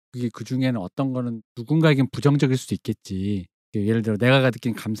일부를 그게 그중에는 어떤 거는 누군가에겐 부정적일 수도 있겠지. 예를 들어 내가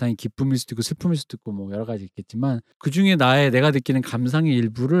느끼는 감상이 기쁨일 수도 있고 슬픔일 수도 있고 뭐 여러 가지 있겠지만 그중에 내가 느끼는 감상의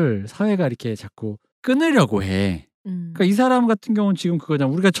일부를 사회가 이렇게 자꾸 끊으려고 해. 그러니까 이 사람 같은 경우는 지금 그거잖아.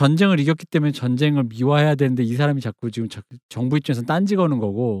 우리가 전쟁을 이겼기 때문에 전쟁을 미화해야 되는데 이 사람이 자꾸 지금 정부 입장에서는 딴지 거는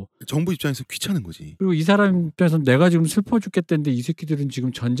거고 정부 입장에서 귀찮은 거지. 그리고 이 사람 입장에서는 내가 지금 슬퍼 죽겠다는데 이 새끼들은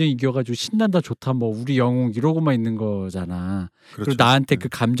지금 전쟁 이겨가지고 신난다 좋다 뭐 우리 영웅 이러고만 있는 거잖아. 그렇죠. 그리고 나한테 그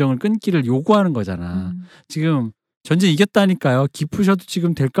감정을 끊기를 요구하는 거잖아. 지금 전쟁 이겼다니까요. 기쁘셔도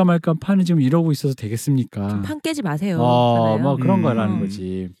지금 될까 말까 판이 지금 이러고 있어서 되겠습니까? 판 깨지 마세요. 뭐 그런 거라는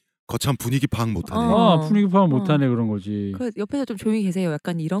거지. 거참 분위기 파악 못하네. 분위기 파악 못하네 그런 거지. 그 옆에서 좀 조용히 계세요.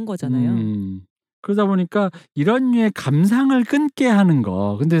 약간 이런 거잖아요. 그러다 보니까 이런 류의 감상을 끊게 하는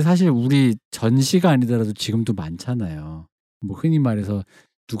거. 근데 사실 우리 전시가 아니더라도 지금도 많잖아요. 뭐 흔히 말해서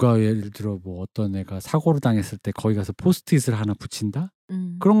누가 예를 들어 뭐 어떤 애가 사고를 당했을 때 거기 가서 포스트잇을 하나 붙인다?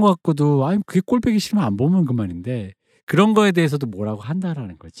 그런 거 갖고도 그게 꼴보기 싫으면 안 보면 그만인데 그런 거에 대해서도 뭐라고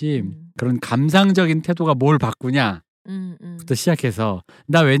한다라는 거지. 그런 감상적인 태도가 뭘 바꾸냐? 부터 시작해서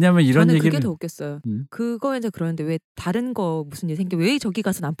나 왜냐면 이런 저는 얘기를 그게 더 웃겼어요. 그거에 이제 그러는데 왜 다른 거 무슨 일 생겨 왜 저기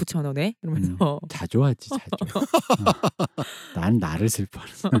가서 안 붙여 너네 이러면서 자주 하지 자주. 난 나를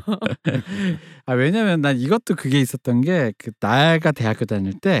슬퍼하는. 왜냐면 난 이것도 그게 있었던 게 그 나가 대학교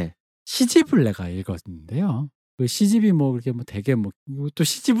다닐 때 시집을 내가 읽었는데요. 그 시집이 뭐 그렇게 뭐 되게 뭐 또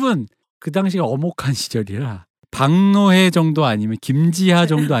시집은 그 당시가 엄혹한 시절이라 박노해 정도 아니면 김지하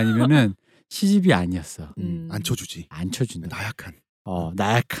정도 아니면은 시집이 아니었어. 안 쳐주지. 안 쳐준다. 나약한.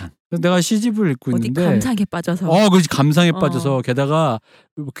 나약한. 내가 시집을 읽고 어디 있는데 감상에 빠져서. 그렇지 감상에 빠져서 게다가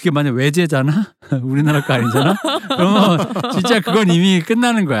그게 만약 외제잖아. 우리나라 거 아니잖아. 그러면 진짜 그건 이미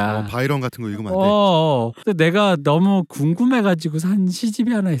끝나는 거야. 바이런 같은 거 읽으면 안 돼. 근데 내가 너무 궁금해가지고 산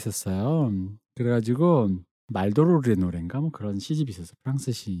시집이 하나 있었어요. 그래가지고 말도로르의 노래인가 뭐 그런 시집이 있었어.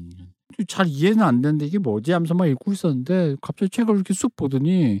 프랑스 시인. 잘 이해는 안 되는데 이게 뭐지 하면서 막 읽고 있었는데 갑자기 책을 이렇게 쑥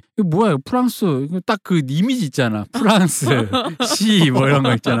보더니 이거 뭐야 프랑스 이거 딱 그 이미지 있잖아. 프랑스 시 뭐 이런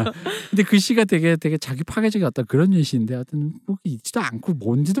거 있잖아. 근데 그 시가 되게 자기 파괴적인 어떤 그런 예시인데 하여튼 뭐 있지도 않고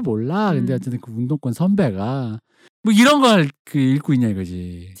뭔지도 몰라. 근데 하여튼 그 운동권 선배가 뭐 이런 걸 읽고 있냐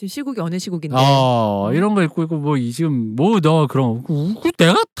이거지. 지금 시국이 어느 시국인데. 이런 거 읽고 있고 뭐 지금 뭐 너 그런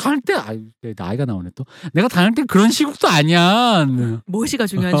내가 다닐 때 나이가 나오네 또. 내가 다닐 때 그런 시국도 아니야. 무엇이가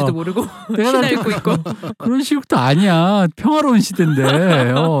중요한지도 모르고 내가 시나 읽고 있고. 그런 시국도 아니야. 평화로운 시대인데.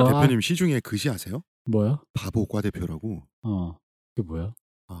 대표님 시중에 글씨 아세요? 뭐야? 바보 과대표라고. 그게 뭐야?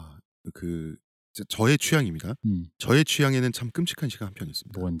 저의 취향입니다. 저의 취향에는 참 끔찍한 시가 한 편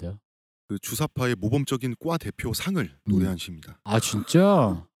있습니다. 뭔데요? 그 주사파의 모범적인 과 대표 상을 노래한 시입니다. 아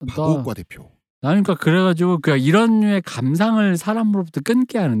진짜? 바보 과 대표. 나는 그러니까 그래가지고 이런 류의 감상을 사람으로부터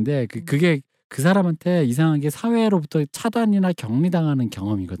끊게 하는데 그게 그 사람한테 이상하게 사회로부터 차단이나 격리당하는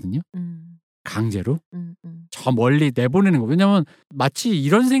경험이거든요. 강제로 저 멀리 내보내는 거. 왜냐면 마치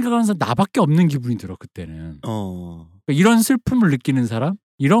이런 생각하는 사람 나밖에 없는 기분이 들어 그때는. 그러니까 이런 슬픔을 느끼는 사람,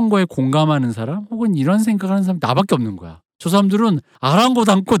 이런 거에 공감하는 사람, 혹은 이런 생각하는 사람 나밖에 없는 거야. 저 사람들은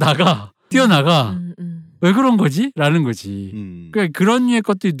아랑곳않고 뛰어나가. 왜 그런 거지? 라는 거지. 그러니까 그런 류의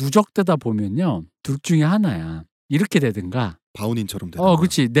것들이 누적되다 보면요. 둘 중에 하나야. 이렇게 되든가. 바운인처럼 되든가.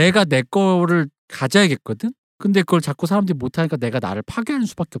 그렇지. 내가 내 거를 가져야겠거든? 근데 그걸 자꾸 사람들이 못하니까 내가 나를 파괴하는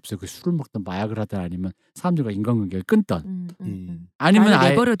수밖에 없어요. 그 술을 먹든 마약을 하든 아니면 사람들과 인간관계를 끊던. 아니면 아예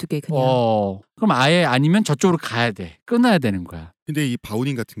내버려두게 그냥. 그럼 아예 아니면 저쪽으로 가야 돼. 끊어야 되는 거야. 근데 이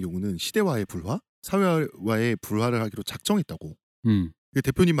바운인 같은 경우는 시대와의 불화? 사회와의 불화를 하기로 작정했다고.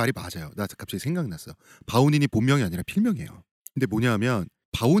 대표님 말이 맞아요. 나 갑자기 생각났어. 바운인이 본명이 아니라 필명이에요. 근데 뭐냐 하면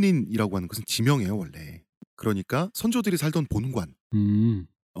바운인이라고 하는 것은 지명이에요 원래. 그러니까 선조들이 살던 본관.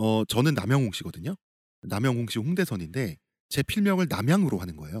 저는 남영홍 씨거든요. 남영홍 씨 홍대선인데 제 필명을 남양으로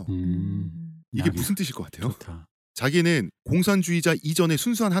하는 거예요. 이게 무슨 뜻일 것 같아요? 좋다. 자기는 공산주의자 이전의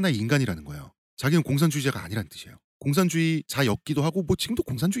순수한 하나의 인간이라는 거예요. 자기는 공산주의자가 아니라는 뜻이에요. 공산주의자였기도 하고 뭐 지금도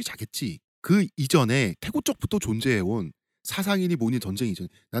공산주의자겠지. 그 이전에 태고 쪽부터 존재해온 사상인이 뭐니 전쟁 이전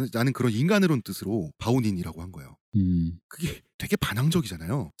나는 그런 인간으로는 뜻으로 바운인이라고 한 거예요. 그게 되게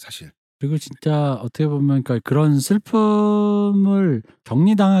반항적이잖아요, 사실. 그리고 진짜 어떻게 보면 그런 슬픔을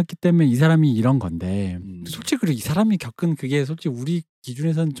격리당했기 때문에 이 사람이 이런 건데 솔직히 이 사람이 겪은 그게 솔직히 우리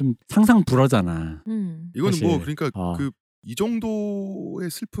기준에서는 좀 상상 불허잖아. 이거는 사실. 뭐 그러니까 이 정도의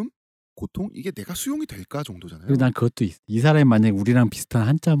슬픔? 고통? 이게 내가 수용이 될까 정도잖아요. 그리고 난 그것도 있어. 이 사람이 만약에 우리랑 비슷한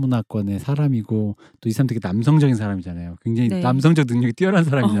한자 문화권의 사람이고 또 이 사람 되게 남성적인 사람이잖아요. 굉장히 남성적 능력이 뛰어난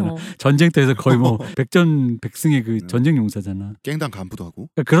사람이잖아. 전쟁터에서 거의 뭐 백전백승의 그 전쟁 용사잖아. 깽당 간부도 하고.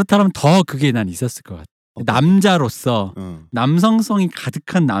 그러니까 그렇다면 더 그게 난 있었을 것 같아. 남자로서 남성성이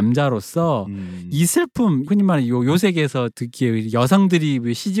가득한 남자로서 이 슬픔 흔히 말하는 요 세계에서 듣기에 여성들이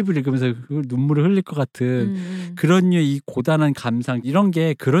왜 시집을 읽으면서 눈물을 흘릴 것 같은 그런 류의 이 고단한 감상 이런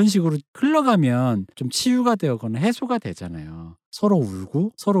게 그런 식으로 흘러가면 좀 치유가 되거나 해소가 되잖아요. 서로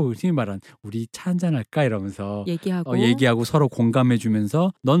울고 서로 흔히 말하는 우리 차 한잔 할까 이러면서 얘기하고 서로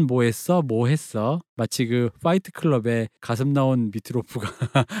공감해주면서 넌 뭐 했어? 뭐 했어? 마치 그 파이트 클럽에 가슴 나온 미트로프가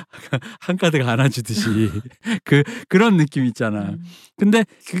한가득 안아주듯이 그런 느낌 있잖아. 근데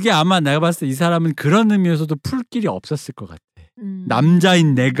그게 아마 내가 봤을 때 이 사람은 그런 의미에서도 풀 길이 없었을 것 같아.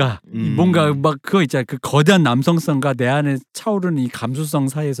 남자인 내가 뭔가 막 그거 있잖아. 그 거대한 남성성과 내 안에 차오르는 이 감수성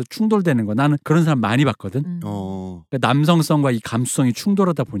사이에서 충돌되는 거. 나는 그런 사람 많이 봤거든. 그러니까 남성성과 이 감수성이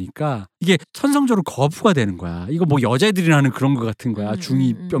충돌하다 보니까 이게 천성적으로 거부가 되는 거야. 이거 뭐 여자애들이나 하는 그런 거 같은 거야.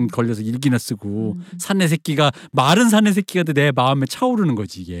 중2병 걸려서 일기나 쓰고 사내 새끼가 마른 사내 새끼가 내 마음에 차오르는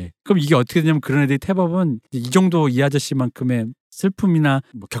거지 이게. 그럼 이게 어떻게 되냐면 그런 애들이 태법은 이 정도 이 아저씨만큼의 슬픔이나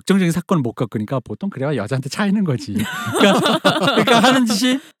뭐 격정적인 사건을 못 겪으니까 보통 그래야 여자한테 차이는 거지. 그러니까 하는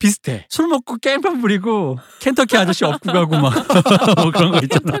짓이 비슷해. 술 먹고 게임판 부리고 켄터키 아저씨 업고 가고 막 뭐 그런 거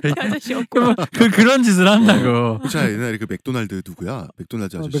있잖아. 아저씨 업고 그런 짓을 한다고. 그렇잖아. 옛날에 그 맥도날드 누구야?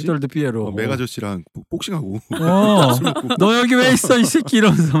 맥도날드 아저씨. 맥도날드 피에로. 맥 아저씨랑 복싱하고. 너 여기 왜 있어 이 새끼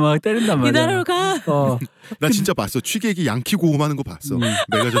이러면서 막 때린단 말이야. 기다려 가. 나 진짜 봤어. 취객이 양키 고음하는 거 봤어. 맥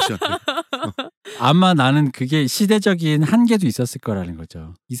아저씨한테. 아마 나는 그게 시대적인 한계도 있었을 거라는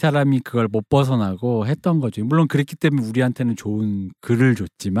거죠. 이 사람이 그걸 못 벗어나고 했던 거죠. 물론 그랬기 때문에 우리한테는 좋은 글을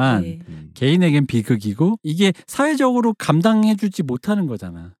줬지만 개인에겐 비극이고 이게 사회적으로 감당해주지 못하는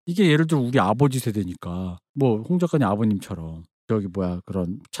거잖아. 이게 예를 들어 우리 아버지 세대니까 뭐 홍 작가님 아버님처럼 저기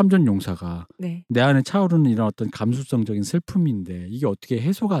그런 참전 용사가 내 안에 차오르는 이런 어떤 감수성적인 슬픔인데 이게 어떻게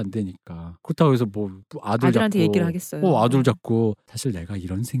해소가 안 되니까 그렇다고 해서 뭐 아들한테 얘기를 하겠어요. 아들 잡고 사실 내가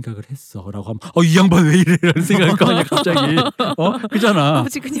이런 생각을 했어라고 하면 이 양반 왜 이래 이런 생각할 거 아니야 갑자기. 그잖아.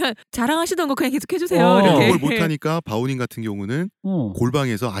 아버지 그냥 자랑하시던 거 그냥 계속 해주세요. 이렇게. 그걸 못하니까 바운인 같은 경우는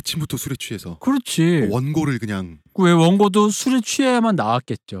골방에서 아침부터 술에 취해서 그렇지. 원고를 그냥 왜 원고도 술에 취해야만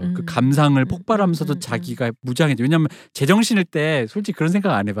나왔겠죠. 그 감상을 폭발하면서도 자기가 무장해져. 왜냐면 제정신일 때 솔직히 그런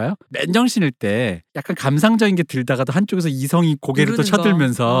생각 안 해봐요? 맨정신일 때 약간 감상적인 게 들다가도 한쪽에서 이성이 고개를 또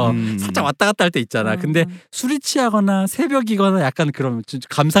쳐들면서 살짝 왔다 갔다 할 때 있잖아. 근데 술이 취하거나 새벽이거나 약간 그런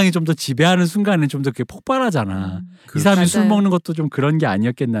감상이 좀 더 지배하는 순간에 좀 더 그게 폭발하잖아. 이 사람이 술 먹는 것도 좀 그런 게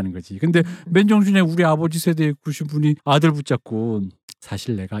아니었겠나는 거지. 근데 맨정신에 우리 아버지 세대에 구신 분이 아들 붙잡고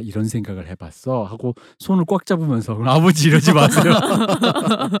사실 내가 이런 생각을 해봤어 하고 손을 꽉 잡으면서 아버지 이러지 마세요.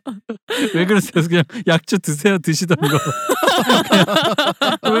 왜 그러세요? 그냥 약주 드세요. 드시던 거.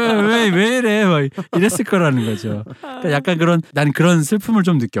 왜 이래? 막 이랬을 거라는 거죠. 그러니까 약간 난 그런 슬픔을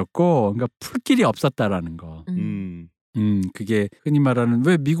좀 느꼈고, 그러니까 풀길이 없었다라는 거. 그게 흔히 말하는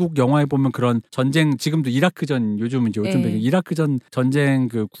왜 미국 영화에 보면 그런 전쟁 지금도 이라크전 요즘은 이제 요즘 배경 이라크전 전쟁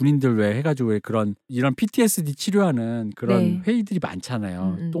그 군인들 왜 해가지고 왜 그런 이런 PTSD 치료하는 그런 회의들이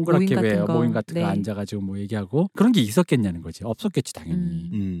많잖아요. 동그랗게 왜 모임 같은 거 앉아가지고 뭐 얘기하고 그런 게 있었겠냐는 거지. 없었겠지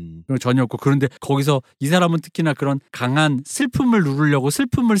당연히. 그런 전혀 없고 그런데 거기서 이 사람은 특히나 그런 강한 슬픔을 누르려고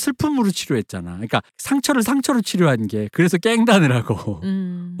슬픔을 슬픔으로 치료했잖아. 그러니까 상처를 상처로 치료한 게 그래서 깽단을 하고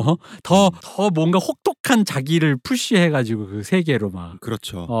더 뭔가 혹독한 자기를 푸시해 해가지고 그 세계로 막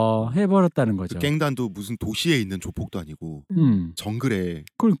그렇죠. 해버렸다는 거죠. 그 깽단도 무슨 도시에 있는 조폭도 아니고 정글에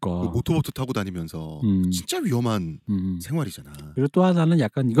그러니까 모터보트 타고 다니면서 진짜 위험한 생활이잖아. 그리고 또 하나는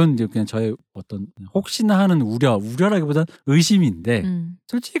약간 이건 이제 그냥 저의 어떤 혹시나 하는 우려라기보단 의심인데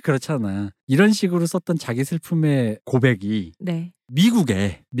솔직히 그렇잖아. 이런 식으로 썼던 자기 슬픔의 고백이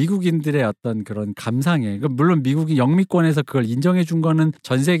미국인들의 어떤 그런 감상에 물론 미국이 영미권에서 그걸 인정해 준 거는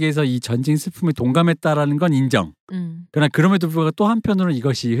전 세계에서 이 전쟁 슬픔에 동감했다라는 건 인정. 그러나 그럼에도 불구하고 또 한편으로는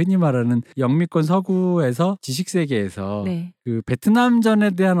이것이 흔히 말하는 영미권 서구에서 지식세계에서 그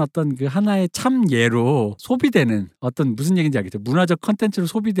베트남전에 대한 어떤 그 하나의 참 예로 소비되는 어떤 무슨 얘기인지 알겠죠? 문화적 컨텐츠로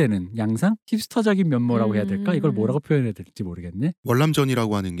소비되는 양상? 힙스터적인 면모라고 해야 될까? 이걸 뭐라고 표현해야 될지 모르겠네.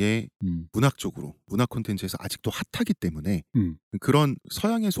 월남전이라고 하는 게 문학적으로 문화 콘텐츠에서 아직도 핫하기 때문에 그런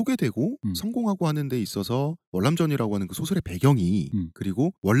서양에 소개되고 성공하고 하는 데 있어서 월남전이라고 하는 그 소설의 배경이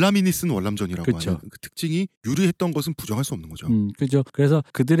그리고 월남인이 쓴 월남전이라고 하는 그 특징이 유리했던 것은 부정할 수 없는 거죠. 그죠. 그래서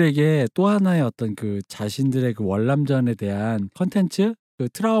그들에게 또 하나의 어떤 그 자신들의 그 월남전에 대한 컨텐츠 그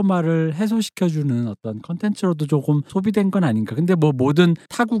트라우마를 해소시켜주는 어떤 컨텐츠로도 조금 소비된 건 아닌가. 근데 뭐 모든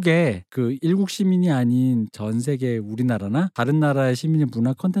타국의 그 일국 시민이 아닌 전 세계 우리나라나 다른 나라의 시민의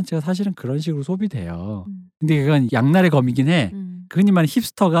문화 컨텐츠가 사실은 그런 식으로 소비돼요. 근데 그건 양날의 검이긴 해. 흔히 말하는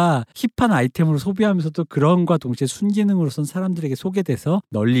힙스터가 힙한 아이템으로 소비하면서도 그런과 동시에 순기능으로선 사람들에게 소개돼서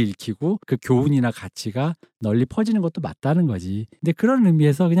널리 읽히고 그 교훈이나 가치가 널리 퍼지는 것도 맞다는 거지. 근데 그런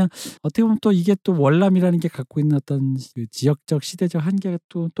의미에서 그냥 어떻게 보면 또 이게 또 월남이라는 게 갖고 있는 어떤 그 지역적 시대적 한계가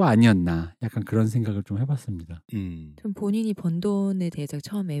또 아니었나 약간 그런 생각을 좀 해봤습니다. 좀 본인이 번 돈에 대해서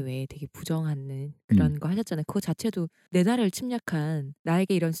처음에 왜 되게 부정하는 그런 거 하셨잖아요. 그거 자체도 내 나라를 침략한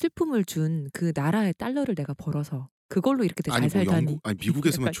나에게 이런 슬픔을 준 그 나라의 달러를 내가 벌어서 그걸로 이렇게 잘 살다니.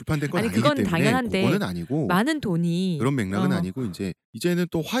 미국에서만 출판된 건 아니기 그건 때문에 당연한데 그거는 아니고 많은 돈이 그런 맥락은 아니고 이제는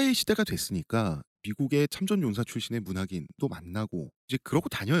또 화해의 시대가 됐으니까 미국의 참전 용사 출신의 문학인도 만나고 이제 그러고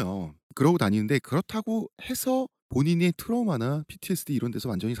다녀요. 그러고 다니는데 그렇다고 해서 본인의 트라우마나 PTSD 이런 데서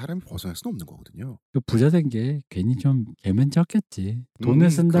완전히 사람이 벗어날 수는 없는 거거든요. 부자 된 게 괜히 좀 개면적겠지. 돈을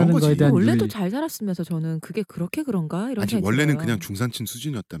쓴다는 거에 대한 원래도 잘 살았으면서 저는 그게 그렇게 그런가 이런 생각이 원래는 들어요. 그냥 중산층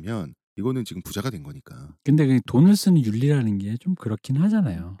수준이었다면 이거는 지금 부자가 된 거니까. 근데 그 돈을 쓰는 윤리라는 게 좀 그렇긴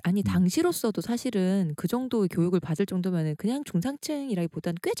하잖아요. 아니 당시로서도 사실은 그 정도의 교육을 받을 정도면 그냥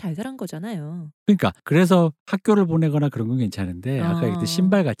중상층이라기보다는 꽤 잘 살은 거잖아요. 그러니까 그래서 학교를 보내거나 그런 건 괜찮은데 아까 얘기했던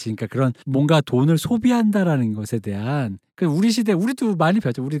신발같이 그러니까 그런 뭔가 돈을 소비한다라는 것에 대한 그 우리 시대 우리도 많이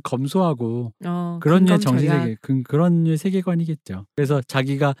배웠죠. 우리 검소하고 그런 류의 정신세계 그런 류의 세계관이겠죠. 그래서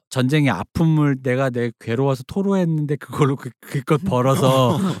자기가 전쟁의 아픔을 내가 괴로워서 토로했는데 그걸로 그것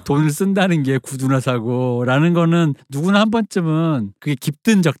벌어서 돈을 쓴다는 게 구두나 사고라는 거는 누구나 한 번쯤은 그게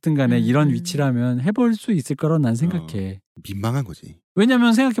깊든 적든 간에 이런 위치라면 해볼 수 있을 거라고 난 생각해. 민망한 거지.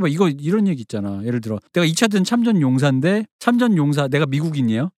 왜냐면 생각해봐. 이런 얘기 있잖아. 예를 들어 내가 2차전 참전 용사인데 참전 용사 내가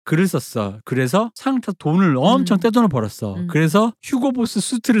미국인이에요. 글을 썼어. 그래서 상타 돈을 엄청 떼돈을 벌었어. 그래서 휴고보스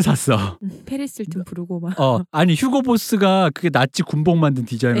수트를 샀어. 페리스 힐튼 부르고 막. 아니 휴고보스가 그게 나치 군복 만든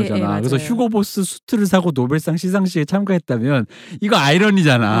디자이너잖아. 그래서 휴고보스 수트를 사고 노벨상 시상식에 참가했다면 이거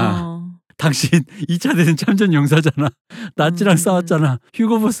아이러니잖아. 당신 2차 대전 참전 용사잖아. 나치랑 싸웠잖아.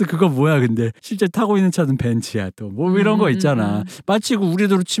 휴거버스 그거 뭐야 근데 실제 타고 있는 차는 벤츠야 또 뭐 이런 거 있잖아. 마치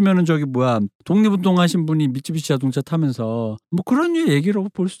우리대로 치면은 저기 뭐야 독립운동하신 분이 미쓰비시 자동차 타면서 뭐 그런 얘기라고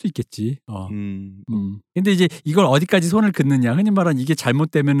볼 수도 있겠지. 근데 이제 이걸 어디까지 손을 긋느냐. 흔히 말하는 이게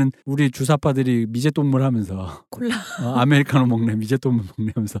잘못되면은 우리 주사파들이 미제동물 하면서 콜라 아메리카노 먹네 미제동물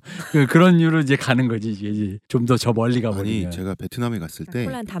먹네 하면서 그런 이유로 이제 가는 거지. 이게 좀 더 저 멀리 가버리면. 아니 제가 베트남에 갔을 때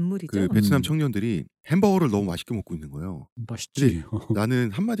콜라는 단물이죠. 그 베트남 청년들이 햄버거를 너무 맛있게 먹고 있는 거예요. 맛있지.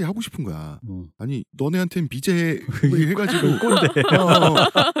 나는 한마디 하고 싶은 거야. 아니 너네한테는 미제 해가지고 꼰대.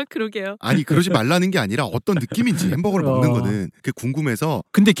 그러게요. 아니 그러지 말라는 게 아니라 어떤 느낌인지 햄버거를 먹는 거는 그게 궁금해서.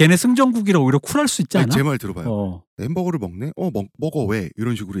 근데 걔네 승전국이라 오히려 쿨할 수 있지 않아? 제 말 들어봐요. 햄버거를 먹네? 먹어 왜?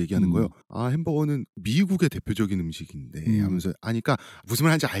 이런 식으로 얘기하는 거예요. 아 햄버거는 미국의 대표적인 음식인데 하면서 아니까 무슨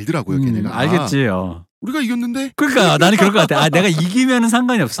말 하는지 알더라고요. 걔네가. 알겠지. 우리가 이겼는데? 그러니까 나는 그럴 것 같아. 내가 이기면은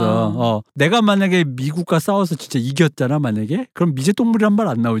상관이 없어. 내가 만약에 미국과 싸워서 진짜 이겼잖아 만약에? 그럼 미제동물이란 말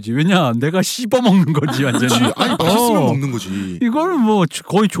안 나오지. 왜냐? 내가 씹어 먹는 거지 완전히. 아니 맛있으면 먹는 거지. 이거는 뭐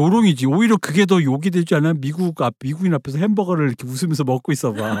거의 조롱이지. 오히려 그게 더 욕이 되지 않아? 미국인 앞에서 햄버거를 이렇게 웃으면서 먹고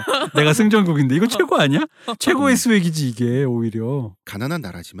있어봐. 내가 승전국인데 이거 최고 아니야? 최고의 스웩이지 이게 오히려. 가난한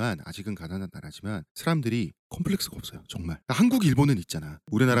나라지만 아직은 가난한 나라지만 사람들이 컴플렉스가 없어요. 정말. 한국, 일본은 있잖아.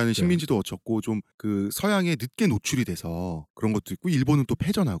 우리나라는 식민지도 어쩌고 좀 그 서양에 늦게 노출이 돼서 그런 것도 있고 일본은 또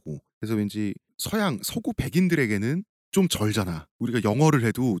패전하고 그래서 왠지 서구 백인들에게는 좀 절잖아. 우리가 영어를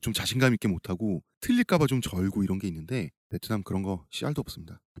해도 좀 자신감 있게 못하고 틀릴까봐 좀 절고 이런 게 있는데 베트남 그런 거 씨알도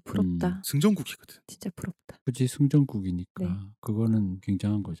없습니다. 부럽다. 승전국이거든. 진짜 부럽다. 그치 승전국이니까. 네. 그거는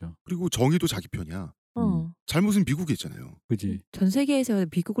굉장한 거죠. 그리고 정의도 자기 편이야. 잘못은 미국이 있잖아요. 그치. 전 세계에서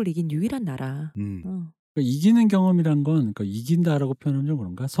미국을 이긴 유일한 나라. 그러니까 이기는 경험이란 건 그러니까 이긴다라고 표현하면 좀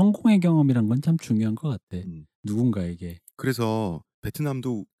그런가? 성공의 경험이란 건 참 중요한 것 같아. 누군가에게. 그래서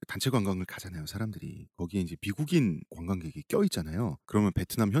베트남도 단체 관광을 가잖아요, 사람들이. 거기에 이제 미국인 관광객이 껴있잖아요. 그러면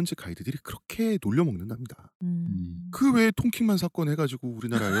베트남 현지 가이드들이 그렇게 놀려먹는답니다. 그 외에 통킹만 사건 해가지고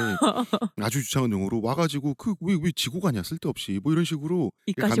우리나라에 아주 유창한 용어로 와가지고 그 왜 지고 가냐 쓸데없이 뭐 이런 식으로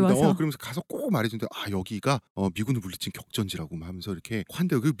이까지 갑니다. 와서 그러면서 가서 꼭 말해주는데 여기가 미군을 물리친 격전지라고 하면서 이렇게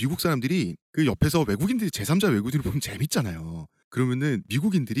한대요. 그 미국 사람들이 그 옆에서 외국인들이 제3자 외국인들을 보면 재밌잖아요. 그러면은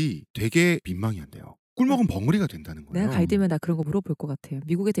미국인들이 되게 민망해한대요. 꿀먹은 벙어리가 된다는 거예요. 내가 가이드면 나 그런 거 물어볼 것 같아요.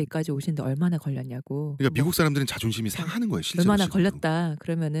 미국에서 여기까지 오시는데 얼마나 걸렸냐고. 그러니까 미국 사람들은 자존심이 상하는 거예요. 실제로 얼마나 걸렸다.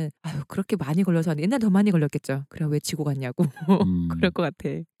 그러면은 그렇게 많이 걸려서 옛날 더 많이 걸렸겠죠. 그래 왜 지고 갔냐고. 그럴 것 같아.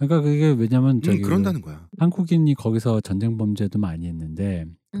 그러니까 그게 왜냐면 그런다는 거야. 한국인이 거기서 전쟁 범죄도 많이 했는데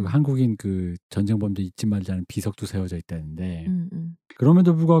그 한국인 그 전쟁 범죄 잊지 말자는 비석도 세워져 있다는데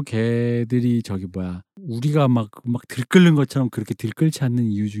그럼에도 불구하고 걔들이 우리가 막 들끓는 것처럼 그렇게 들끓지 않는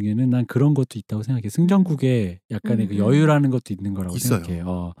이유 중에는 난 그런 것도 있다고 생각해. 승전국에 약간의 그 여유라는 것도 있는 거라고 있어요. 생각해.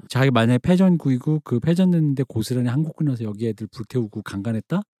 자기 만약에 패전국이고 그 패전됐는데 고스란히 한국군 와서 여기 애들 불태우고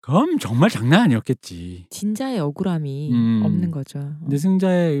강간했다? 그럼 정말 장난 아니었겠지. 진짜의 억울함이 없는 거죠. 근데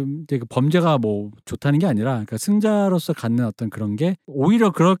승자의 그 범죄가 뭐 좋다는 게 아니라 그러니까 승자로서 갖는 어떤 그런 게 오히려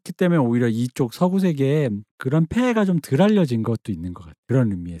그렇기 때문에 오히려 이쪽 서구 세계에 그런 폐해가 좀 덜 알려진 것도 있는 것 같아요.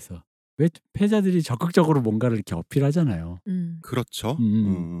 그런 의미에서. 왜 패자들이 적극적으로 뭔가를 이렇게 어필하잖아요. 그렇죠.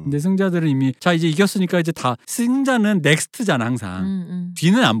 근데 승자들은 이미 자 이제 이겼으니까 이제 다 승자는 넥스트잖아 항상.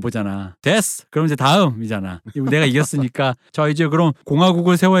 뒤는 안 보잖아. 됐어. 그럼 이제 다음이잖아. 내가 이겼으니까 자 이제 그럼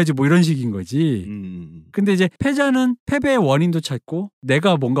공화국을 세워야지 뭐 이런 식인 거지. 근데 이제 패자는 패배의 원인도 찾고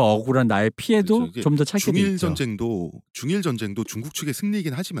내가 뭔가 억울한 나의 피해도 좀 더 찾게 되죠. 중일 전쟁도 중국 측의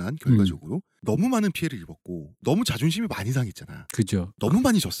승리이긴 하지만 결과적으로 너무 많은 피해를 입었고 너무 자존심이 많이 상했잖아. 그죠. 너무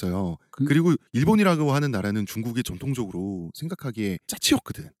많이 졌어요. 그리고 일본이라고 하는 나라는 중국이 전통적으로 생각하기에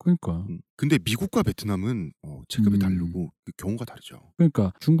짜치였거든. 그러니까. 근데 미국과 베트남은 체급이 다르고 경우가 다르죠.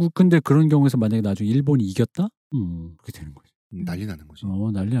 그러니까 중국 근데 그런 경우에서 만약에 나중에 일본이 이겼다? 그렇게 되는 거지. 난리 나는 거지.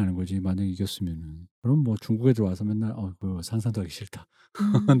 난리 나는 거지. 만약에 이겼으면은. 그럼 뭐 중국에 들어와서 맨날 상상도 하기 싫다.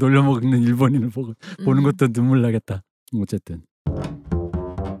 놀려먹는 일본인을 보는 것도 눈물 나겠다. 어쨌든.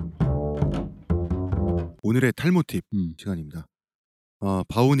 오늘의 탈모 팁 시간입니다.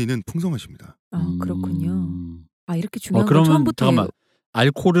 바오니는 풍성하십니다. 그렇군요. 이렇게 중요한 건 그러면 처음부터 잠깐만.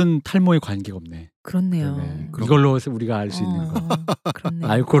 알코올은 탈모에 관계가 없네. 그렇네요. 이걸로 우리가 알 수 있는 거. 그렇네요.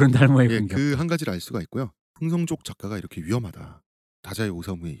 알코올은 탈모에 관계가 그 한 가지를 알 수가 있고요. 풍성족 작가가 이렇게 위험하다. 다자의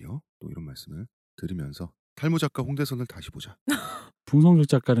오사무에 이어 또 이런 말씀을 들으면서 탈모 작가 홍대선을 다시 보자. 풍성족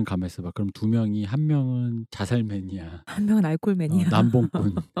작가는 가만 있어봐. 그럼 두 명이 한 명은 자살맨이야. 한 명은 알코올맨이야.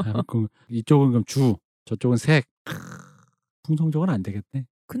 남봉꾼. 이쪽은 그럼 주, 저쪽은 색. 풍성족은 안 되겠네.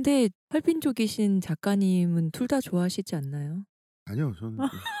 근데 헐빈족이신 작가님은 둘 다 좋아하시지 않나요? 아니요, 저는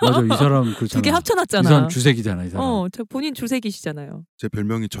맞아, 이 사람 그렇잖아. 두 개 합쳐놨잖아. 이 사람 주색이잖아, 이 사람. 저 본인 주색이시잖아요. 제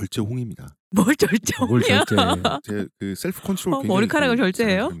별명이 절제홍입니다. 뭘 절제홍이야? 뭘 절제? 제 그 셀프 컨트롤 머리카락을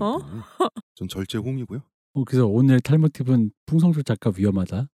절제해요? 전 절제홍이고요. 그래서 오늘 탈모 팁은 풍성조 작가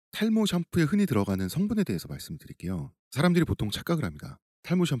위험하다. 탈모 샴푸에 흔히 들어가는 성분에 대해서 말씀드릴게요. 사람들이 보통 착각을 합니다.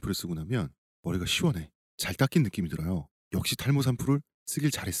 탈모 샴푸를 쓰고 나면 머리가 시원해, 잘 닦인 느낌이 들어요. 역시 탈모 샴푸를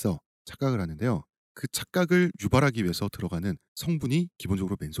쓰길 잘했어, 착각을 하는데요. 그 착각을 유발하기 위해서 들어가는 성분이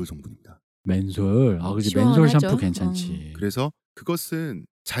기본적으로 맨솔 성분입니다. 맨솔? 그치, 맨솔 샴푸 괜찮지. 그래서 그것은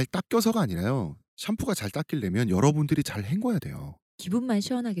잘 닦여서가 아니라요. 샴푸가 잘 닦이려면 여러분들이 잘 헹궈야 돼요. 기분만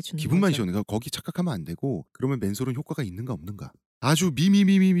시원하게 주는 기분만 시원해. 거기 착각하면 안 되고, 그러면 맨솔은 효과가 있는가 없는가 아주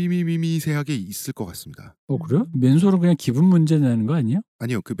미미세하게 있을 것 같습니다. 그래요? 맨솔은 그냥 기분 문제 내는 거 아니야?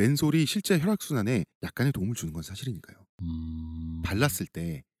 아니요. 그 맨솔이 실제 혈액순환에 약간의 도움을 주는 건 사실이니까요. 발랐을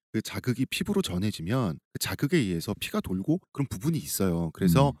때 그 자극이 피부로 전해지면 그 자극에 의해서 피가 돌고 그런 부분이 있어요.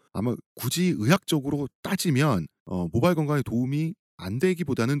 그래서 아마 굳이 의학적으로 따지면 모발 건강에 도움이 안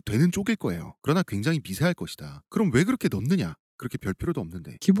되기보다는 되는 쪽일 거예요. 그러나 굉장히 미세할 것이다. 그럼 왜 그렇게 넣느냐? 그렇게 별 필요도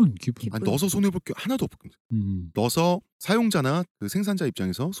없는데. 기분. 넣어서 손해볼 게 하나도 없습니다. 넣어서 사용자나 그 생산자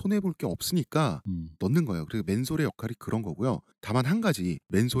입장에서 손해볼 게 없으니까 넣는 거예요. 그래서 맨솔의 역할이 그런 거고요. 다만 한 가지,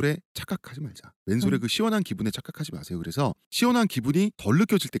 맨솔에 착각하지 말자. 맨솔의 그 시원한 기분에 착각하지 마세요. 그래서 시원한 기분이 덜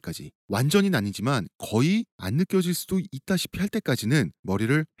느껴질 때까지, 완전히는 아니지만 거의 안 느껴질 수도 있다시피 할 때까지는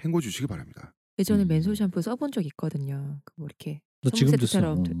머리를 헹궈 주시기 바랍니다. 예전에 맨솔 샴푸 써본 적 있거든요. 뭐 이렇게 너 지금도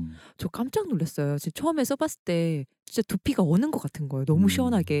써? 저 깜짝 놀랐어요. 처음에 써봤을 때 진짜 두피가 어는 것 같은 거예요. 너무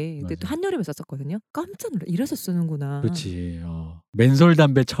시원하게. 근데 또 한여름에 썼었거든요. 깜짝 놀라. 이래서 쓰는구나. 그렇지. 맨솔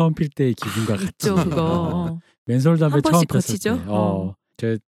담배 처음 필 때의 기분과 같죠. 있죠, 그거. 맨솔 담배 한 처음 번씩 폈을 거치죠?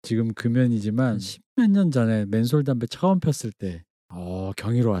 때. 제가 지금 금연이지만 10몇 년 전에 맨솔 담배 처음 폈을 때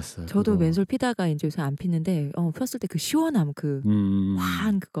경이로웠어요. 저도 그거. 맨솔 피다가 이제 요새 안 피는데 폈을 때 그 시원함, 그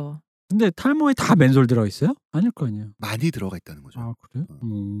화한 그거. 근데 탈모에 다 맨솔 들어있어요? 아닐 거 아니에요. 많이 들어가 있다는 거죠. 그래요?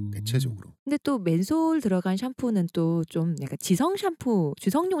 대체적으로. 근데 또 맨솔 들어간 샴푸는 또 좀 약간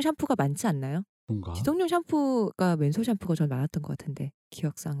지성용 샴푸가 많지 않나요? 뭔가? 지성용 샴푸가 맨솔 샴푸가 전 많았던 것 같은데,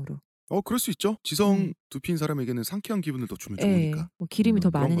 기억상으로. 그럴 수 있죠. 지성 두피인 사람에게는 상쾌한 기분을 더 주면 좋으니까. 뭐 기름이 더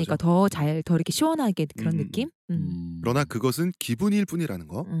많으니까 더 이렇게 시원하게 그런 느낌? 그러나 그것은 기분일 뿐이라는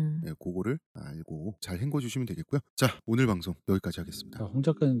거, 그거를 알고 잘 헹궈주시면 되겠고요. 자, 오늘 방송 여기까지 하겠습니다. 홍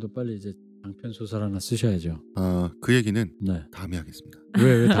작가님도 빨리 이제 장편 소설 하나 쓰셔야죠. 그 얘기는 다음에 하겠습니다.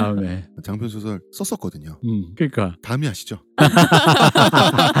 왜 다음에? 장편 소설 썼었거든요. 그러니까 다음에 하시죠.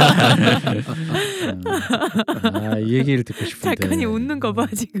 이 얘기를 듣고 싶은데. 작가님 웃는 거 봐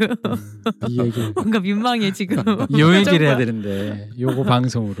지금. 이 얘기 뭔가 민망해 지금. 요 얘기를 해야 되는데 요거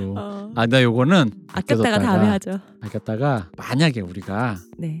방송으로. 나 요거는 아꼈다가 다음에 하죠. 아꼈다가 만약에 우리가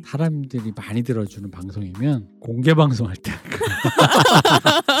사람들이 많이 들어주는 방송이면 공개 방송할 때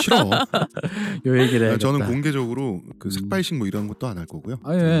싫어. 요 얘기를 해야겠다. 저는 공개적으로 그 삭발식 뭐 이런 것도 안 할 거고요.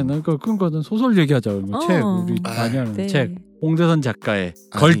 난 그런 거는 소설 얘기하자. 책 우리 많이 하는 책. 홍대선 작가의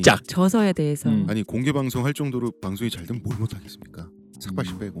걸작 저서에 대해서. 아니 공개 방송 할 정도로 방송이 잘 되면 뭘 못하겠습니까?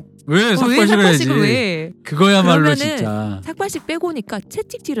 삭발식 빼고. 왜 삭발식을 해야지? 왜? 그거야말로 진짜. 삭발식 빼고니까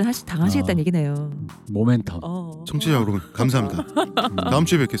채찍질은 당하시겠다는 얘기네요. 모멘텀. 청취자 여러분 감사합니다. 다음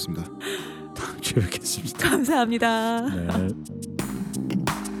주에 뵙겠습니다. 다음 주에 뵙겠습니다. 감사합니다. 네.